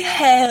 I'm like,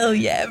 hell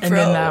yeah, bro. And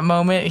in that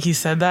moment, he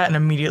said that and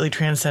immediately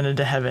transcended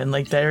to heaven.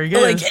 There he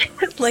goes.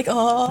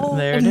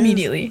 There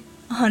immediately.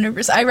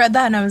 100%. I read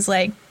that and I was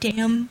like,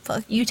 damn,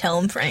 fuck, you tell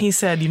him, Frank. He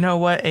said, you know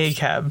what,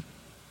 ACAB.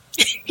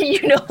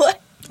 You know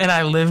what? And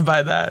I live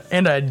by that.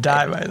 And I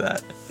die by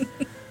that.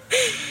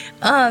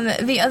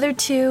 The other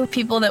 2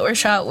 people that were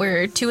shot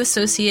were 2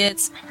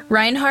 associates,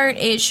 Reinhard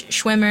H.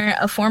 Schwimmer,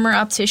 a former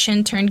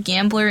optician turned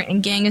gambler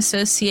and gang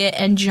associate,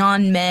 and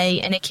John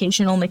May, an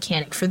occasional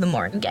mechanic for the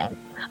Moran gang.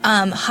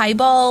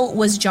 Highball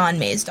was John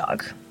May's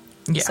dog.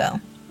 Yeah. So,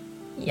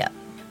 yeah.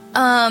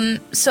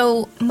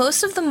 So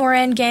most of the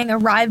Moran gang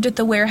arrived at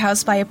the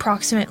warehouse by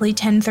approximately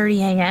 10:30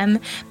 a.m.,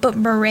 but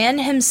Moran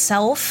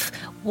himself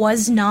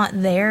was not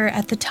there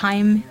at the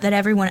time that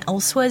everyone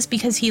else was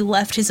because he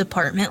left his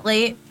apartment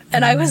late.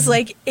 And I was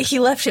like, he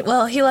left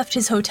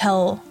his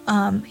hotel,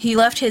 he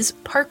left his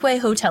Parkway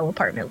Hotel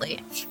apartment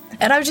late.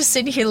 And I'm just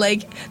sitting here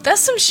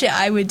that's some shit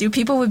I would do.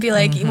 People would be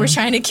like, we're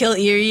trying to kill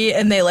Erie,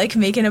 and they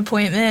make an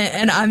appointment,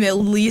 and I'm at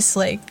least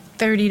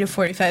 30 to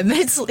 45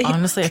 minutes late.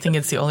 Honestly, I think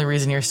it's the only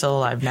reason you're still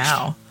alive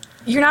now.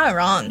 You're not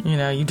wrong.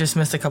 You just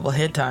missed a couple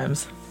hit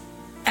times.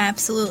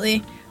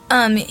 Absolutely.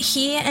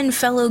 He and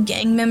fellow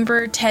gang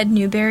member Ted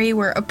Newberry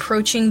were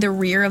approaching the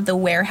rear of the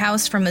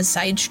warehouse from a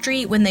side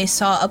street when they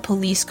saw a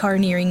police car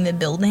nearing the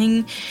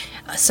building.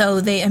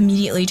 So they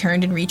immediately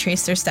turned and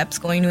retraced their steps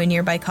going to a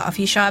nearby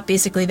coffee shop.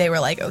 Basically, they were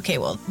like, okay,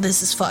 well,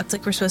 this is fucked.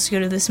 Like, we're supposed to go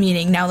to this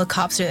meeting. Now the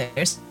cops are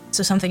there,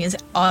 so something is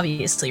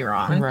obviously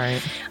wrong.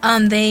 Right.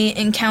 They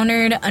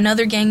encountered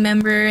another gang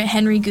member,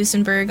 Henry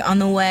Gusenberg, on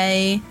the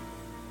way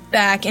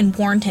back and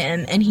warned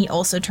him, and he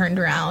also turned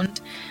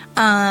around.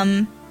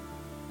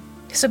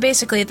 So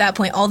basically, at that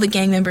point, all the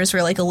gang members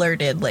were, like,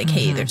 alerted, like,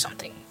 hey, there's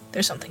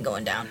something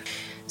going down.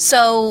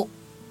 So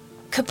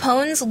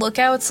Capone's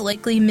lookouts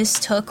likely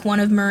mistook one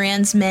of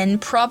Moran's men,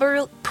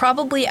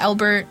 probably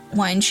Albert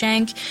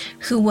Weinshank,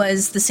 who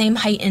was the same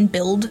height and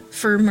build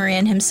for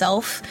Moran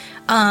himself.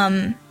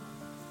 The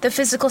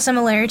physical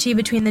similarity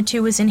between the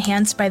two was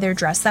enhanced by their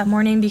dress that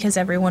morning because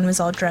everyone was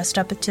all dressed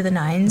up to the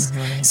nines.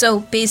 Right.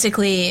 So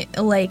basically,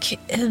 like,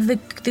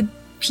 the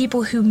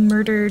people who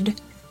murdered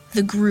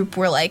the group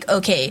were like,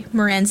 okay,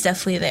 Moran's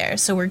definitely there,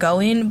 so we're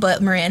going,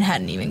 but Moran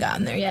hadn't even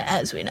gotten there yet,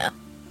 as we know.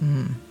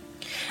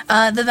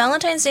 The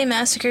Valentine's Day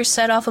Massacre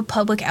set off a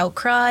public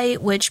outcry,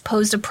 which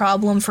posed a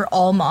problem for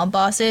all mob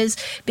bosses.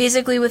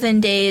 Basically, within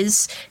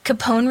days,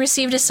 Capone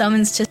received a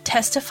summons to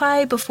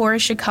testify before a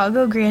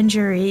Chicago grand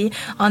jury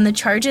on the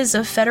charges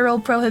of federal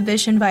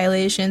prohibition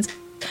violations.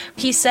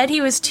 He said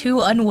he was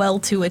too unwell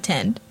to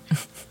attend.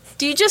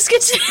 Do you just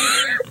get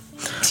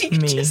to...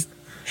 Me.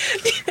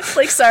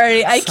 Like,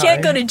 sorry, I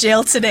can't go to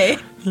jail today.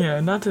 Yeah,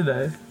 not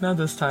today. Not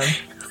this time.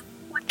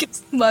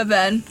 My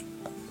bad.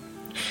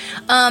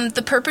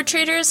 The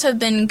perpetrators have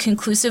been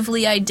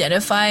conclusively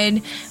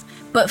identified,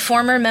 but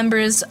former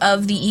members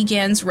of the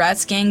Egan's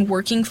Rats gang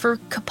working for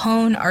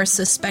Capone are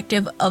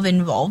suspected of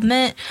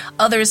involvement.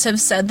 Others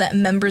have said that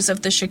members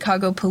of the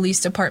Chicago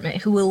Police Department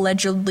who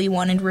allegedly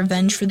wanted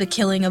revenge for the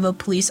killing of a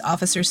police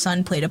officer's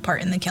son played a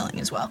part in the killing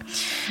as well.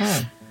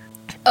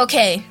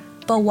 Okay,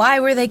 but why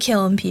were they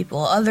killing people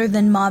other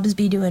than mobs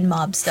be doing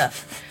mob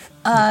stuff?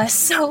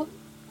 So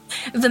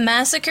the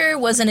massacre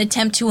was an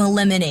attempt to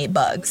eliminate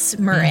Bugs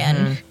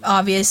Moran,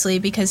 obviously,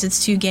 because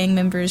it's two gang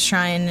members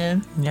trying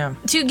to... Yeah.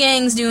 Two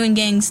gangs doing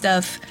gang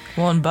stuff.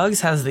 Well, and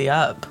Bugs has the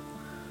up.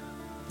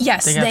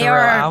 Yes, they got the real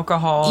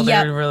alcohol.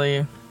 Yep. They're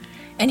really...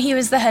 And he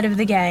was the head of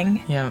the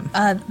gang. Yeah.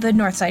 The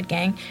Northside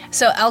gang.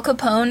 So Al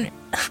Capone,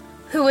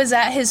 who was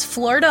at his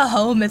Florida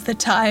home at the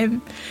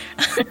time...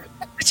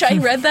 Which I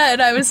read that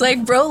and I was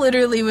like, bro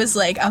literally was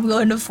like, I'm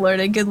going to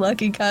Florida, good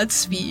luck and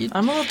Godspeed.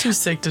 I'm a little too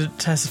sick to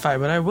testify,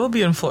 but I will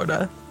be in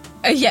Florida.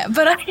 Yeah,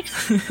 but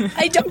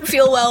I don't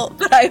feel well,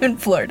 but I'm in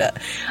Florida.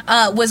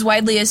 Was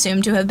widely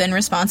assumed to have been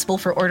responsible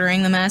for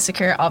ordering the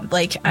massacre.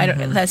 I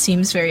don't. That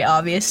seems very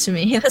obvious to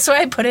me. That's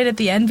why I put it at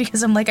the end,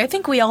 because I'm like, I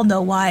think we all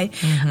know why.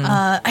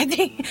 I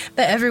think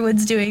that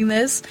everyone's doing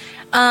this.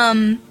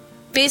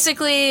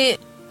 Basically...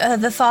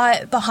 the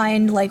thought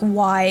behind, like,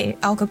 why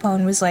Al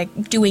Capone was,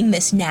 like, doing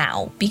this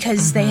now,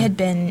 because they had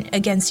been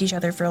against each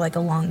other for, like,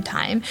 a long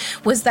time,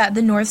 was that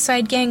the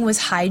Northside gang was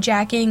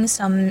hijacking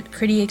some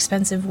pretty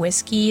expensive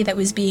whiskey that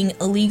was being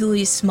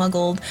illegally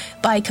smuggled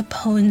by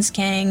Capone's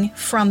gang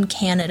from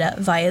Canada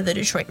via the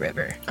Detroit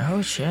River.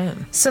 Oh, shit.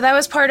 So that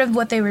was part of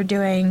what they were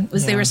doing,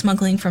 was they were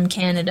smuggling from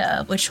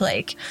Canada, which,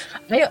 like...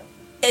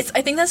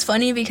 I think that's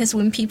funny because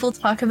when people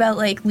talk about,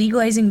 like,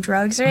 legalizing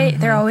drugs, right,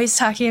 they're always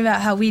talking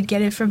about how we'd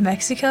get it from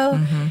Mexico.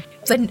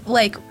 But,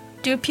 like,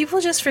 do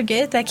people just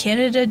forget that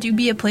Canada do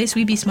be a place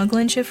we be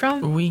smuggling shit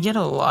from? We get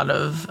a lot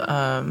of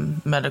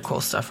medical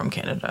stuff from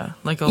Canada.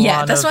 Like, a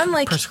lot of I'm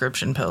like,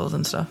 prescription pills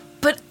and stuff.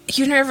 But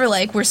you never,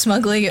 like, we're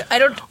smuggling it. I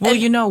don't... Well,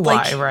 you know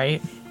why,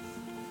 right?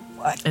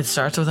 What? It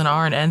starts with an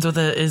R and ends with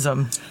an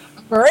ism.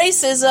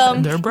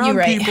 Racism. They're brown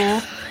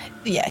people.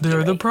 Yeah,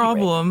 they're the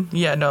problem. Right.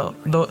 Yeah, no.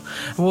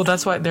 Well,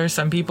 that's why there's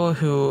some people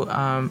who,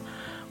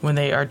 when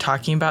they are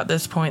talking about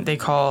this point, they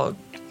call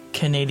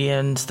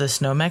Canadians the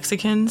snow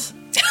Mexicans.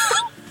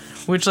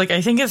 Which, like,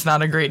 I think it's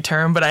not a great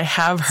term, but I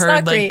have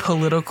heard, like,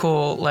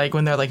 political, like,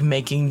 when they're, like,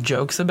 making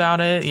jokes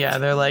about it. Yeah,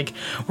 they're like,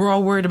 we're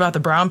all worried about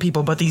the brown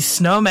people, but these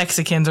snow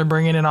Mexicans are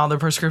bringing in all the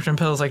prescription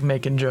pills, like,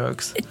 making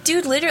jokes.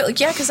 Dude, literally,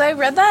 yeah, because I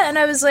read that and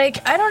I was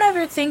like, I don't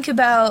ever think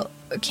about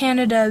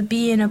Canada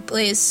being a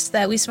place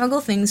that we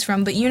smuggle things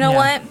from, but you know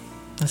what?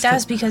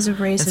 That's because of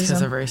racism. It's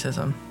because of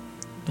racism.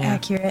 Yeah.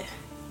 Accurate.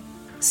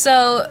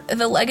 So,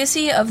 the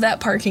legacy of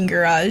that parking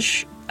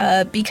garage,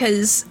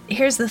 because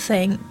here's the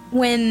thing.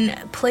 When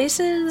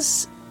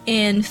places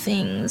and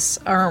things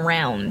are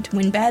around,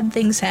 when bad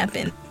things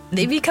happen,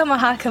 they become a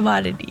hot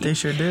commodity. They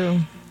sure do.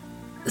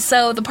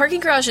 So the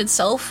parking garage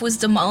itself was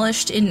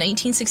demolished in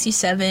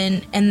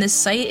 1967, and the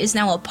site is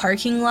now a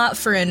parking lot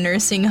for a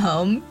nursing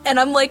home. And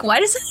I'm like, why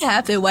does that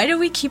happen? Why do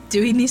we keep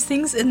doing these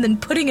things and then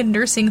putting a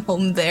nursing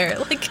home there?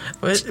 Like,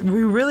 but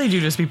we really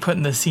do just be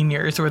putting the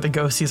seniors where the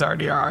ghosties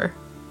already are.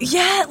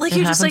 Yeah, like,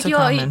 you're just like,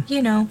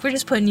 you know, we're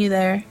just putting you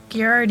there.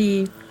 You're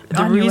already...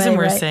 The reason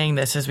we're saying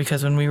this is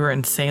because when we were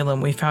in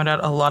Salem, we found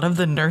out a lot of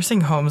the nursing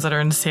homes that are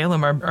in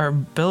Salem are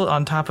built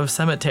on top of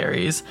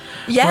cemeteries.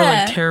 Yeah.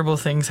 Where, like, terrible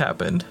things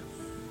happened.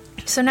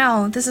 So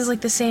now, this is,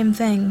 like, the same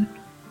thing.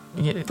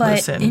 Yeah, but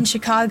listen, in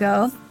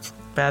Chicago,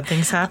 bad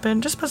things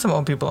happen. Just put some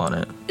old people on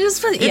it.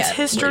 It's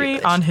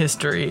history on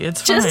history.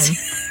 It's fine.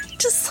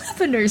 Just slap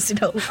a nursing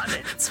home on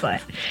it. It's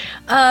fine.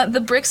 The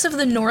bricks of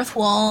the north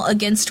wall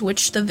against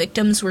which the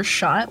victims were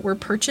shot were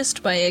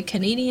purchased by a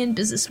Canadian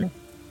businessman.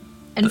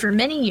 And for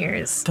many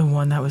years... The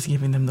one that was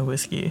giving them the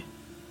whiskey.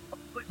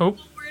 Oh,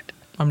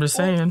 I'm just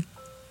saying.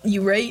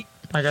 You right.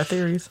 I got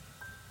theories.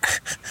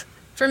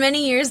 For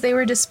many years, they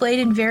were displayed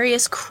in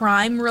various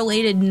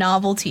crime-related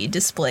novelty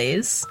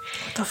displays.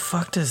 What the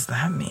fuck does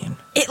that mean?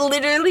 It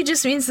literally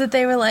just means that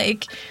they were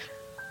like...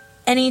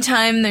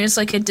 Anytime there's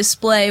like a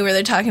display where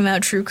they're talking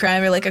about true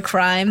crime or like a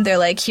crime, they're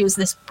like, here's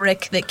this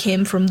brick that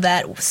came from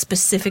that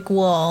specific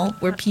wall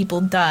where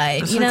people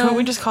died. So can't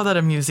we just call that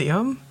a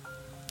museum?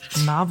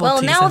 Novelty.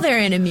 Well, now they're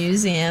in a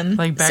museum.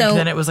 Like back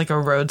then it was like a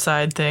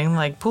roadside thing.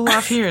 Like pull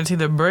off here and see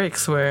the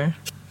bricks where...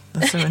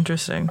 That's so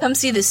interesting. Come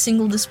see this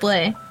single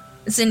display.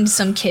 It's in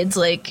some kid's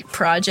like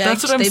project.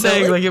 That's what I'm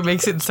saying. Like it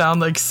makes it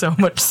sound like so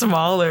much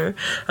smaller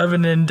of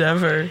an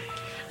endeavor.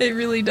 It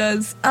really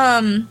does.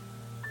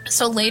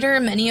 So later,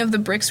 many of the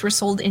bricks were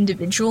sold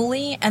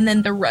individually, and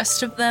then the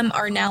rest of them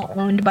are now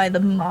owned by the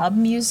Mob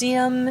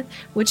Museum,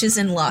 which is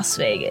in Las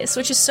Vegas,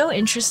 which is so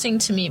interesting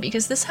to me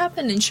because this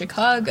happened in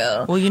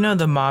Chicago. Well, you know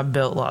the mob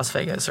built Las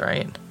Vegas,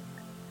 right?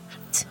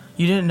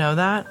 You didn't know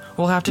that?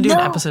 We'll have to do an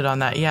episode on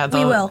that. Yeah,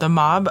 we will. The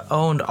mob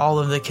owned all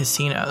of the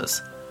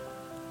casinos.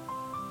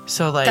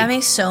 So, like... That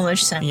makes so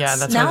much sense. Yeah,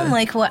 that's now I'm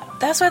like, what?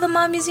 That's why the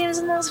Mob Museum is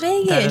in Las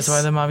Vegas. That is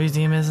why the Mob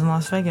Museum is in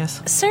Las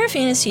Vegas.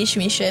 Seraphina's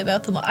teaching me shit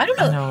about the mob. I don't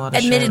know. I know a lot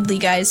of Admittedly,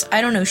 shit. Guys,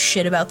 I don't know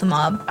shit about the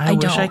mob. I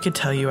wish don't. I could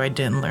tell you I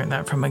didn't learn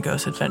that from a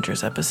Ghost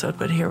Adventures episode,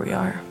 but here we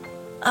are.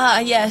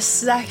 Yes,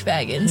 Zach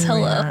Baggins.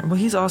 Hello. Well,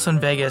 he's also in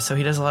Vegas, so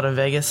he does a lot of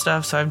Vegas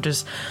stuff. So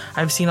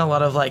I've seen a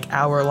lot of like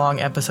hour-long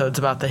episodes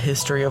about the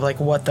history of like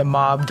what the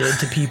mob did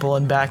to people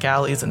in back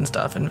alleys and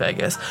stuff in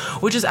Vegas,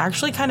 which is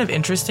actually kind of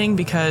interesting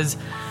because,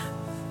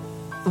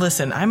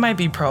 listen, I might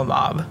be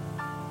pro-mob.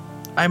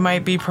 I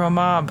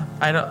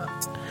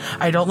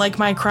don't like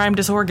my crime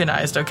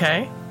disorganized.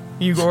 Okay.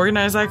 You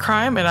organize that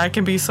crime and I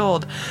can be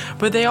sold.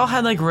 But they all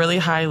had like really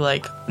high,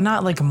 like,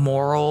 not like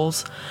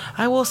morals.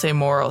 I will say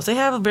morals. They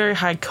have a very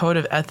high code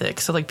of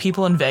ethics. So like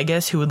people in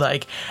Vegas who would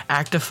like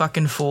act a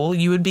fucking fool,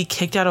 you would be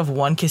kicked out of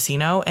one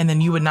casino and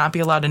then you would not be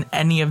allowed in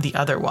any of the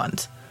other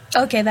ones.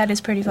 Okay, that is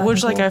pretty fucking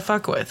Which like cool. I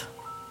fuck with.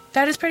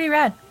 That is pretty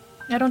rad.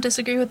 I don't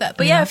disagree with that.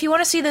 But yeah, if you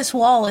want to see this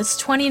wall,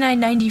 it's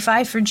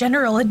 $29.95 for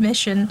general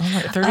admission. Oh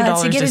my,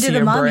 $30 to get into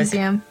the Mob brick.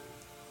 Museum.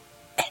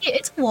 Hey,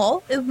 it's a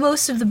wall.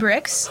 Most of the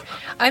bricks.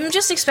 I'm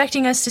just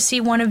expecting us to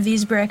see one of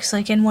these bricks,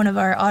 like in one of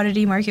our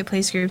Oddity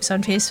Marketplace groups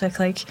on Facebook,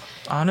 like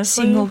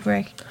honestly, single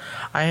brick.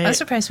 I'm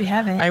surprised we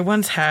haven't. I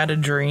once had a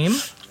dream.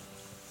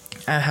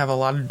 I have a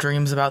lot of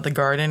dreams about the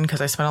garden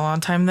because I spent a lot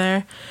of time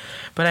there.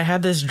 But I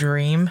had this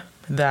dream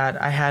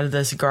that I had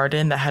this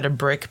garden that had a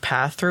brick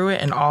path through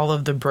it, and all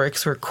of the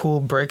bricks were cool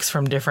bricks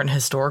from different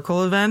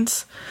historical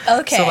events.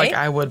 Okay. So, like,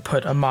 I would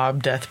put a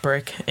mob death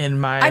brick in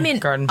my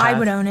garden path. I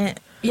would own it.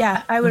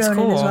 Yeah, I would own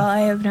it as well. I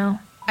have no...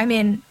 I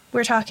mean,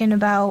 we're talking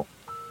about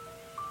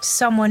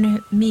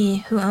someone,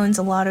 me, who owns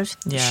a lot of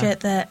shit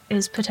that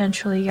is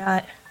potentially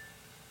got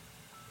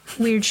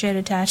weird shit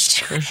attached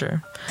to it. For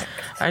sure.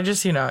 I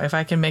just, if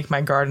I can make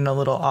my garden a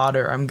little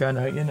odder, I'm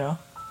gonna,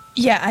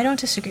 Yeah, I don't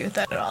disagree with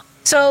that at all.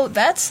 So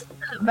that's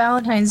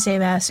Valentine's Day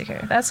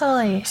Massacre. That's all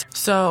I...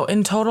 So,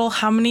 in total,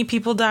 how many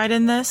people died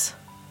in this?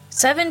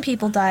 7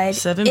 people died.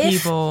 7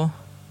 people...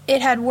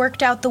 It had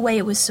worked out the way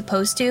it was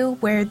supposed to,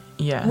 where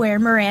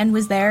Moran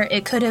was there,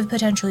 it could have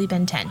potentially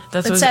been 10.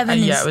 That's what 7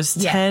 is... Yeah, it was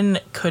 10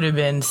 could have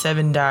been,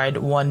 7 died,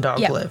 1 dog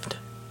lived.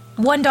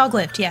 1 dog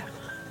lived, yeah.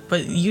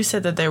 But you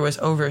said that there was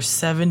over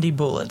 70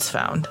 bullets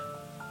found.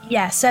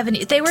 Yeah,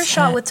 70. They were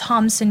shot with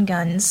Thompson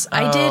guns.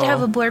 I did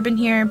have a blurb in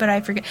here, but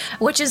I forget.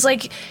 Which is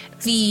like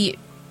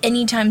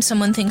anytime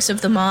someone thinks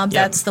of the mob,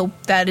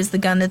 that is the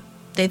gun that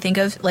they think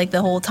of, like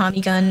the whole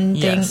Tommy gun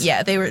thing.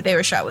 Yeah, they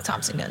were shot with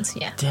Thompson guns.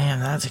 Yeah. Damn,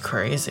 that's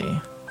crazy.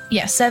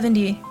 Yeah,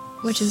 70,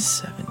 which is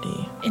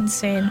 70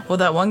 insane. Well,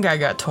 that one guy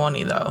got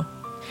 20 though.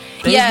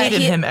 They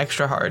hated him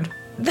extra hard.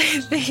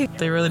 They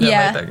really didn't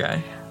like that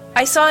guy.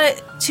 I saw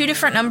 2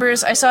 different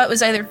numbers. I saw it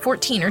was either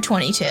 14 or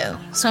 22.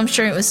 So I'm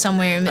sure it was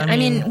somewhere. I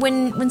mean,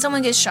 when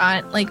someone gets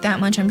shot like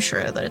that much, I'm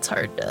sure that it's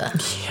hard to...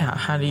 Yeah,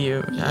 how do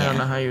you... Yeah. I don't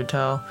know how you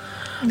tell.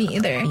 Me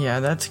either. Yeah,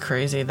 that's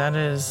crazy. That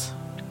is...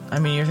 I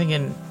mean, you're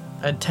thinking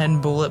a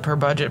 10 bullet per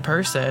budget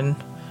person.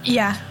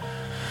 Yeah.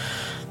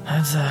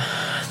 That's a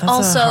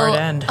hard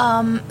end.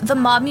 The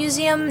Mob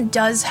Museum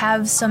does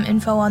have some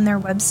info on their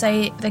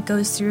website that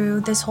goes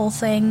through this whole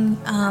thing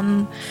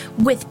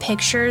with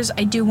pictures.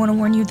 I do want to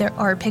warn you, there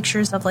are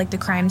pictures of like the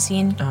crime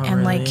scene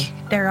and really?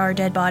 like there are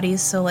dead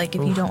bodies. So like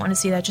if you don't want to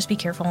see that, just be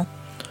careful.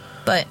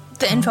 But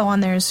the info on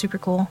there is super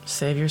cool.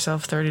 Save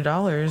yourself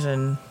 $30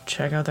 and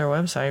check out their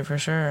website for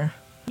sure.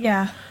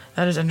 Yeah.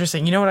 That is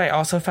interesting. You know what I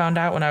also found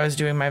out when I was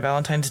doing my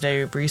Valentine's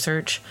Day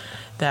research?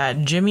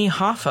 That Jimmy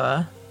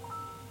Hoffa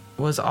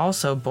was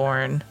also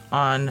born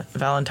on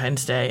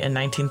Valentine's Day in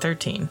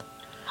 1913.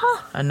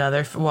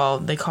 Another, well,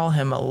 they call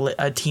him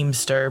a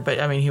teamster, but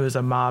I mean, he was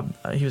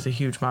a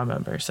huge mob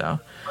member, so.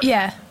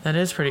 Yeah. That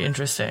is pretty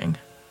interesting.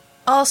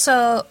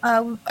 Also,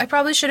 I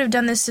probably should have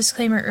done this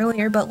disclaimer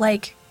earlier, but,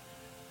 like,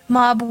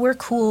 mob, we're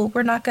cool.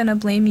 We're not gonna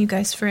blame you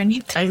guys for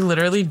anything. I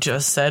literally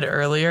just said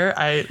earlier,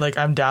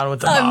 I'm down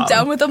with the mob. I'm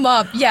down with the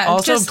mob, yeah.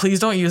 Also, please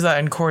don't use that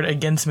in court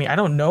against me. I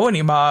don't know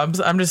any mobs.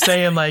 I'm just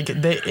saying, like,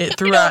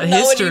 throughout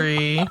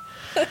history...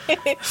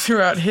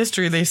 Throughout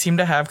history, they seem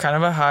to have kind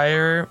of a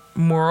higher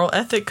moral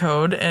ethic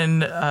code,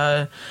 and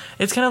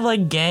it's kind of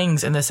like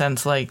gangs in the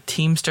sense, like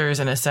Teamsters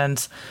in a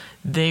sense.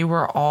 They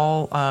were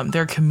all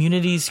their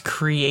communities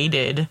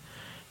created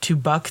to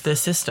buck the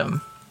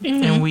system,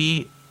 and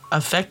we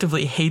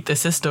effectively hate the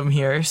system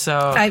here.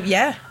 So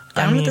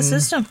down with the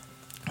system.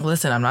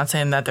 Listen, I'm not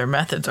saying that their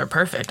methods are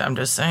perfect. I'm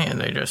just saying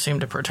they just seem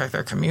to protect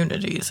their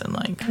communities and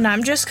like... And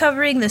I'm just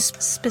covering this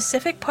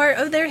specific part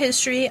of their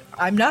history.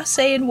 I'm not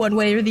saying one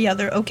way or the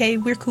other. Okay,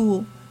 we're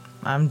cool.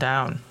 I'm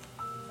down.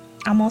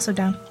 I'm also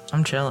down.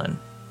 I'm chilling.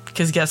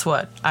 Because guess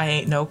what? I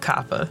ain't no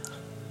copper.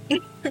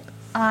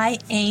 I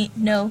ain't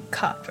no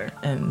copper.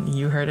 And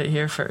you heard it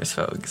here first,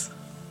 folks.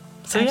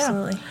 So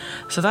absolutely.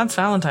 Yeah. So that's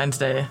Valentine's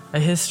Day. A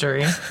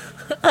history.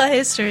 A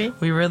history.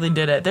 We really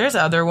did it. There's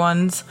other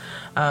ones.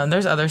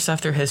 There's other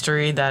stuff through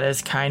history that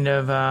is kind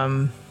of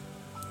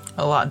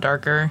a lot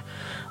darker.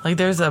 Like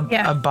there's a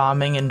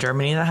bombing in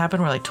Germany that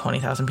happened where like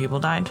 20,000 people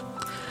died.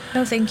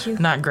 No, thank you.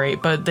 Not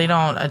great, but they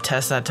don't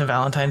attest that to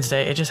Valentine's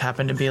Day. It just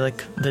happened to be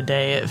like the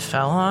day it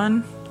fell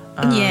on.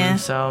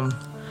 So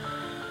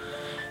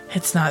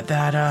it's not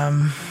that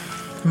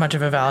much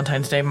of a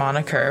Valentine's Day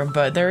moniker,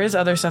 but there is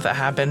other stuff that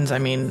happens. I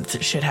mean,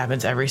 shit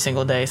happens every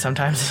single day.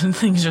 Sometimes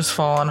things just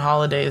fall on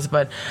holidays,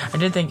 but I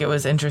did think it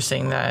was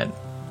interesting that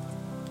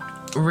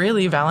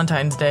really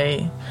Valentine's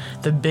Day,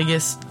 the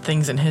biggest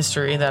things in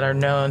history that are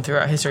known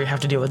throughout history have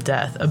to deal with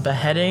death, a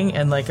beheading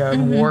and like a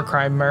war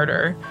crime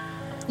murder.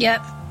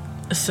 Yep.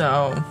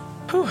 So,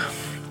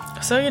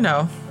 you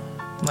know,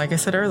 like I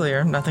said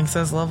earlier, nothing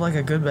says love like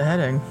a good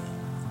beheading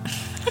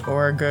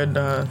or a good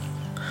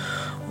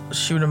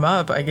shoot 'em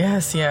up, I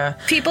guess. Yeah.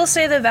 People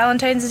say that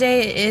Valentine's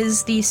Day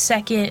is the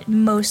second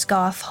most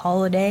goth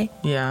holiday.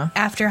 Yeah.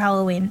 After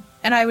Halloween.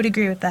 And I would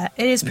agree with that.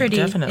 It is pretty.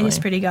 Definitely. It is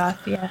pretty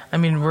goth, yeah. I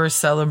mean, we're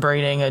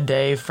celebrating a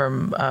day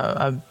from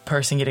a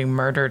person getting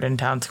murdered in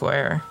town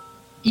square.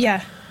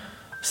 Yeah.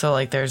 So,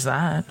 like, there's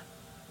that.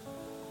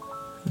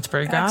 It's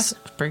pretty goth.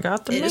 It's pretty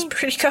goth to me. It is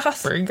pretty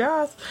goth. Pretty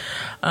goth.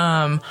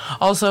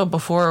 Also,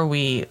 before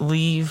we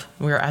leave,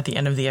 we're at the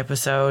end of the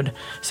episode,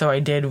 so I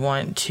did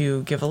want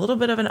to give a little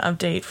bit of an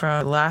update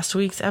from last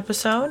week's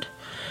episode.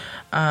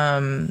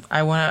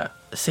 I want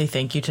to say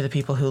thank you to the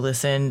people who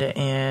listened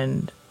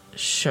and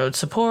showed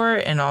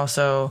support and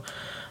also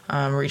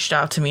reached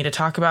out to me to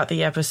talk about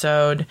the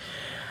episode.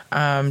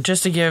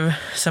 Just to give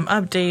some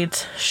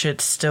updates,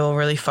 shit's still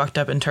really fucked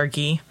up in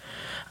Turkey.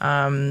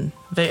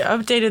 They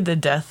updated the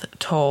death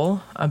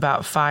toll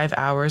about 5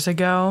 hours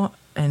ago,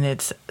 and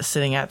it's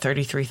sitting at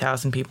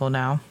 33,000 people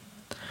now,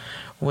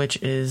 which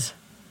is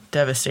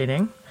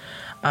devastating.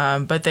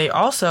 But they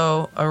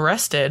also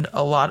arrested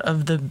a lot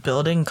of the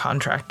building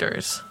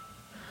contractors.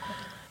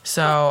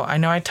 So I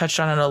know I touched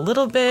on it a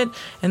little bit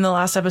in the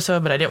last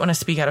episode, but I didn't want to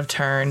speak out of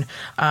turn.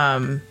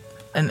 And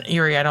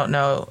Yuri, I don't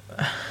know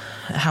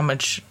how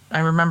much... I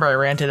remember I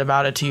ranted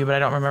about it to you, but I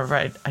don't remember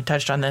if I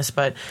touched on this.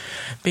 But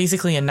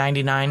basically in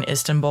 99,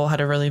 Istanbul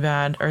had a really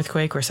bad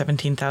earthquake where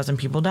 17,000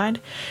 people died.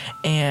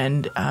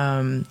 And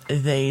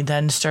they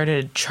then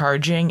started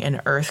charging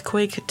an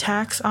earthquake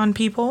tax on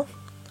people.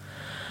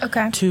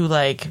 Okay. To,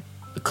 like,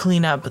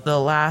 clean up the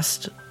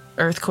last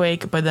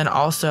earthquake, but then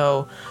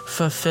also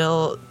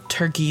fulfill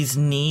Turkey's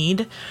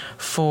need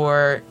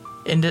for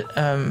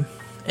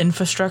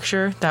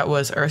infrastructure that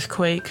was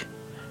earthquake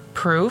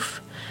proof.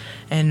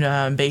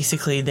 And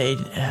basically, they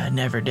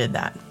never did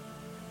that.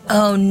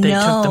 Oh, no. They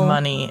took the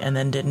money and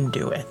then didn't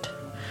do it.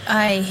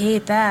 I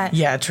hate that.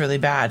 Yeah, it's really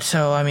bad.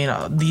 So, I mean,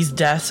 these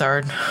deaths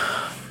are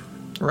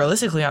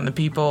realistically on the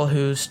people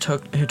who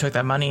took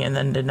that money and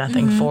then did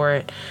nothing for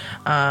it.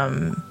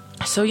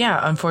 So, yeah,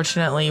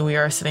 unfortunately, we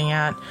are sitting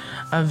at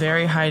a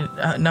very high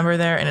number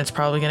there, and it's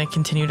probably going to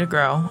continue to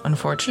grow.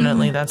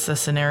 Unfortunately, that's the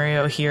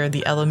scenario here.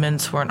 The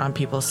elements weren't on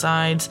people's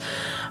sides,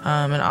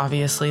 and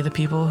obviously the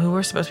people who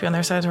were supposed to be on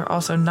their sides were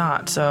also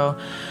not. So,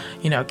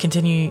 you know,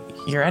 continue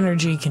your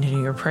energy,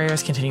 continue your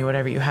prayers, continue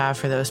whatever you have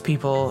for those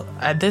people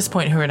at this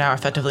point who are now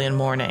effectively in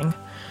mourning.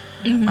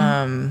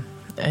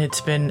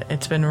 It's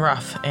been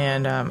rough,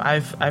 and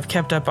I've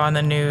kept up on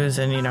the news,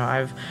 and you know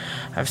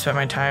I've spent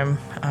my time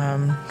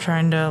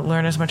trying to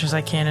learn as much as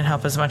I can and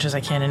help as much as I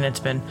can, and it's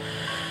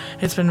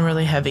been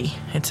really heavy.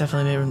 It's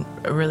definitely been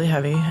really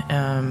heavy,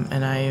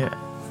 and I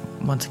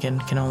once again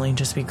can only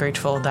just be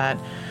grateful that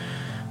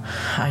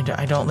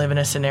I don't live in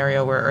a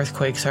scenario where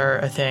earthquakes are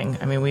a thing.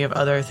 I mean, we have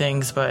other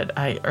things, but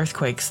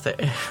earthquakes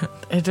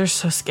they're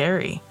so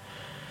scary.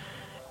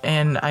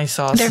 And I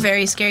saw... They're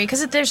very scary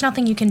because there's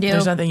nothing you can do.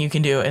 There's nothing you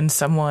can do. And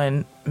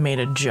someone made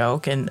a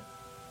joke, and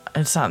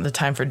it's not the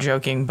time for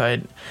joking,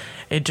 but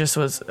it just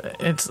was,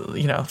 it's,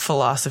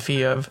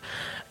 philosophy of,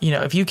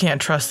 if you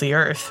can't trust the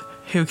earth,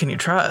 who can you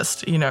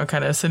trust,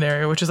 kind of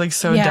scenario, which is like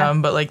so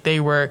dumb, but like they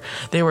were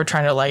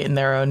trying to lighten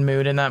their own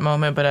mood in that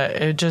moment. But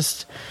it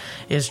just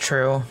is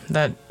true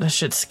that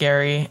shit's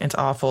scary. It's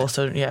awful.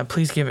 So yeah,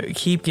 please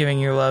keep giving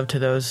your love to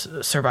those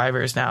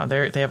survivors now.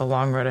 They have a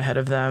long road ahead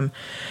of them.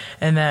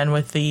 And then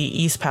with the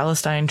East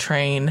Palestine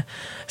train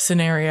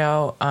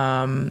scenario,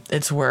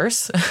 it's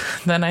worse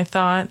than I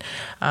thought.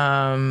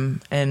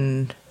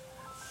 And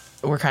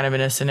we're kind of in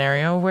a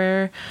scenario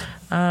where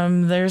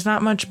there's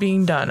not much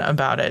being done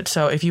about it.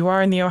 So if you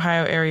are in the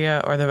Ohio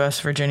area or the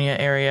West Virginia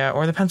area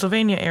or the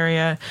Pennsylvania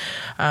area,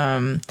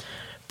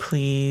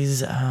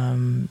 please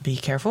be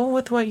careful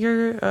with what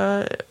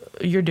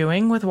you're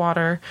doing with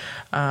water.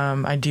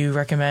 I do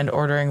recommend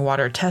ordering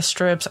water test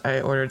strips. I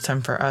ordered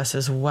some for us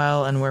as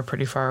well, and we're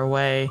pretty far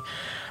away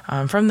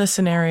from this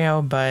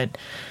scenario, but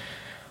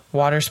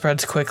water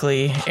spreads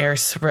quickly, air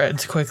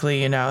spreads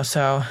quickly,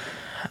 so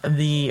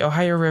the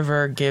Ohio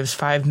River gives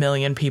 5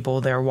 million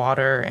people their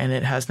water, and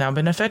it has now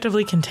been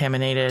effectively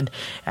contaminated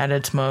at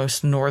its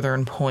most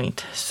northern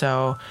point.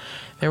 So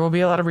there will be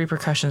a lot of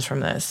repercussions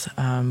from this.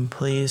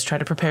 Please try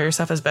to prepare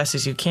yourself as best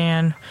as you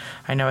can.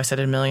 I know I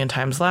said it a million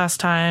times last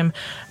time.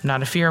 I'm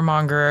not a fear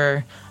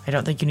monger. I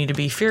don't think you need to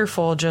be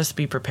fearful. Just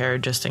be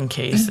prepared just in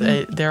case.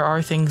 There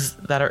are things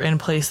that are in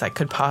place that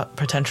could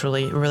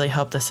potentially really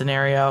help the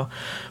scenario.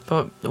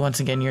 But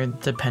once again, you're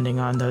depending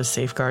on those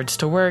safeguards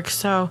to work.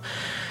 So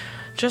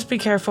just be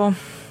careful.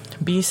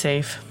 Be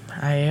safe.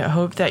 I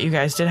hope that you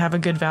guys did have a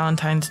good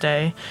Valentine's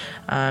Day.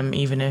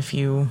 Even if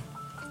you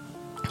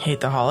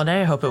hate the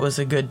holiday, I hope it was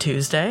a good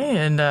Tuesday.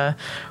 And,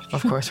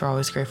 of course, we're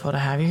always grateful to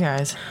have you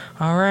guys.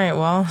 All right.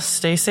 Well,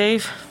 stay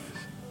safe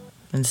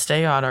and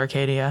stay odd,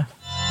 Arcadia.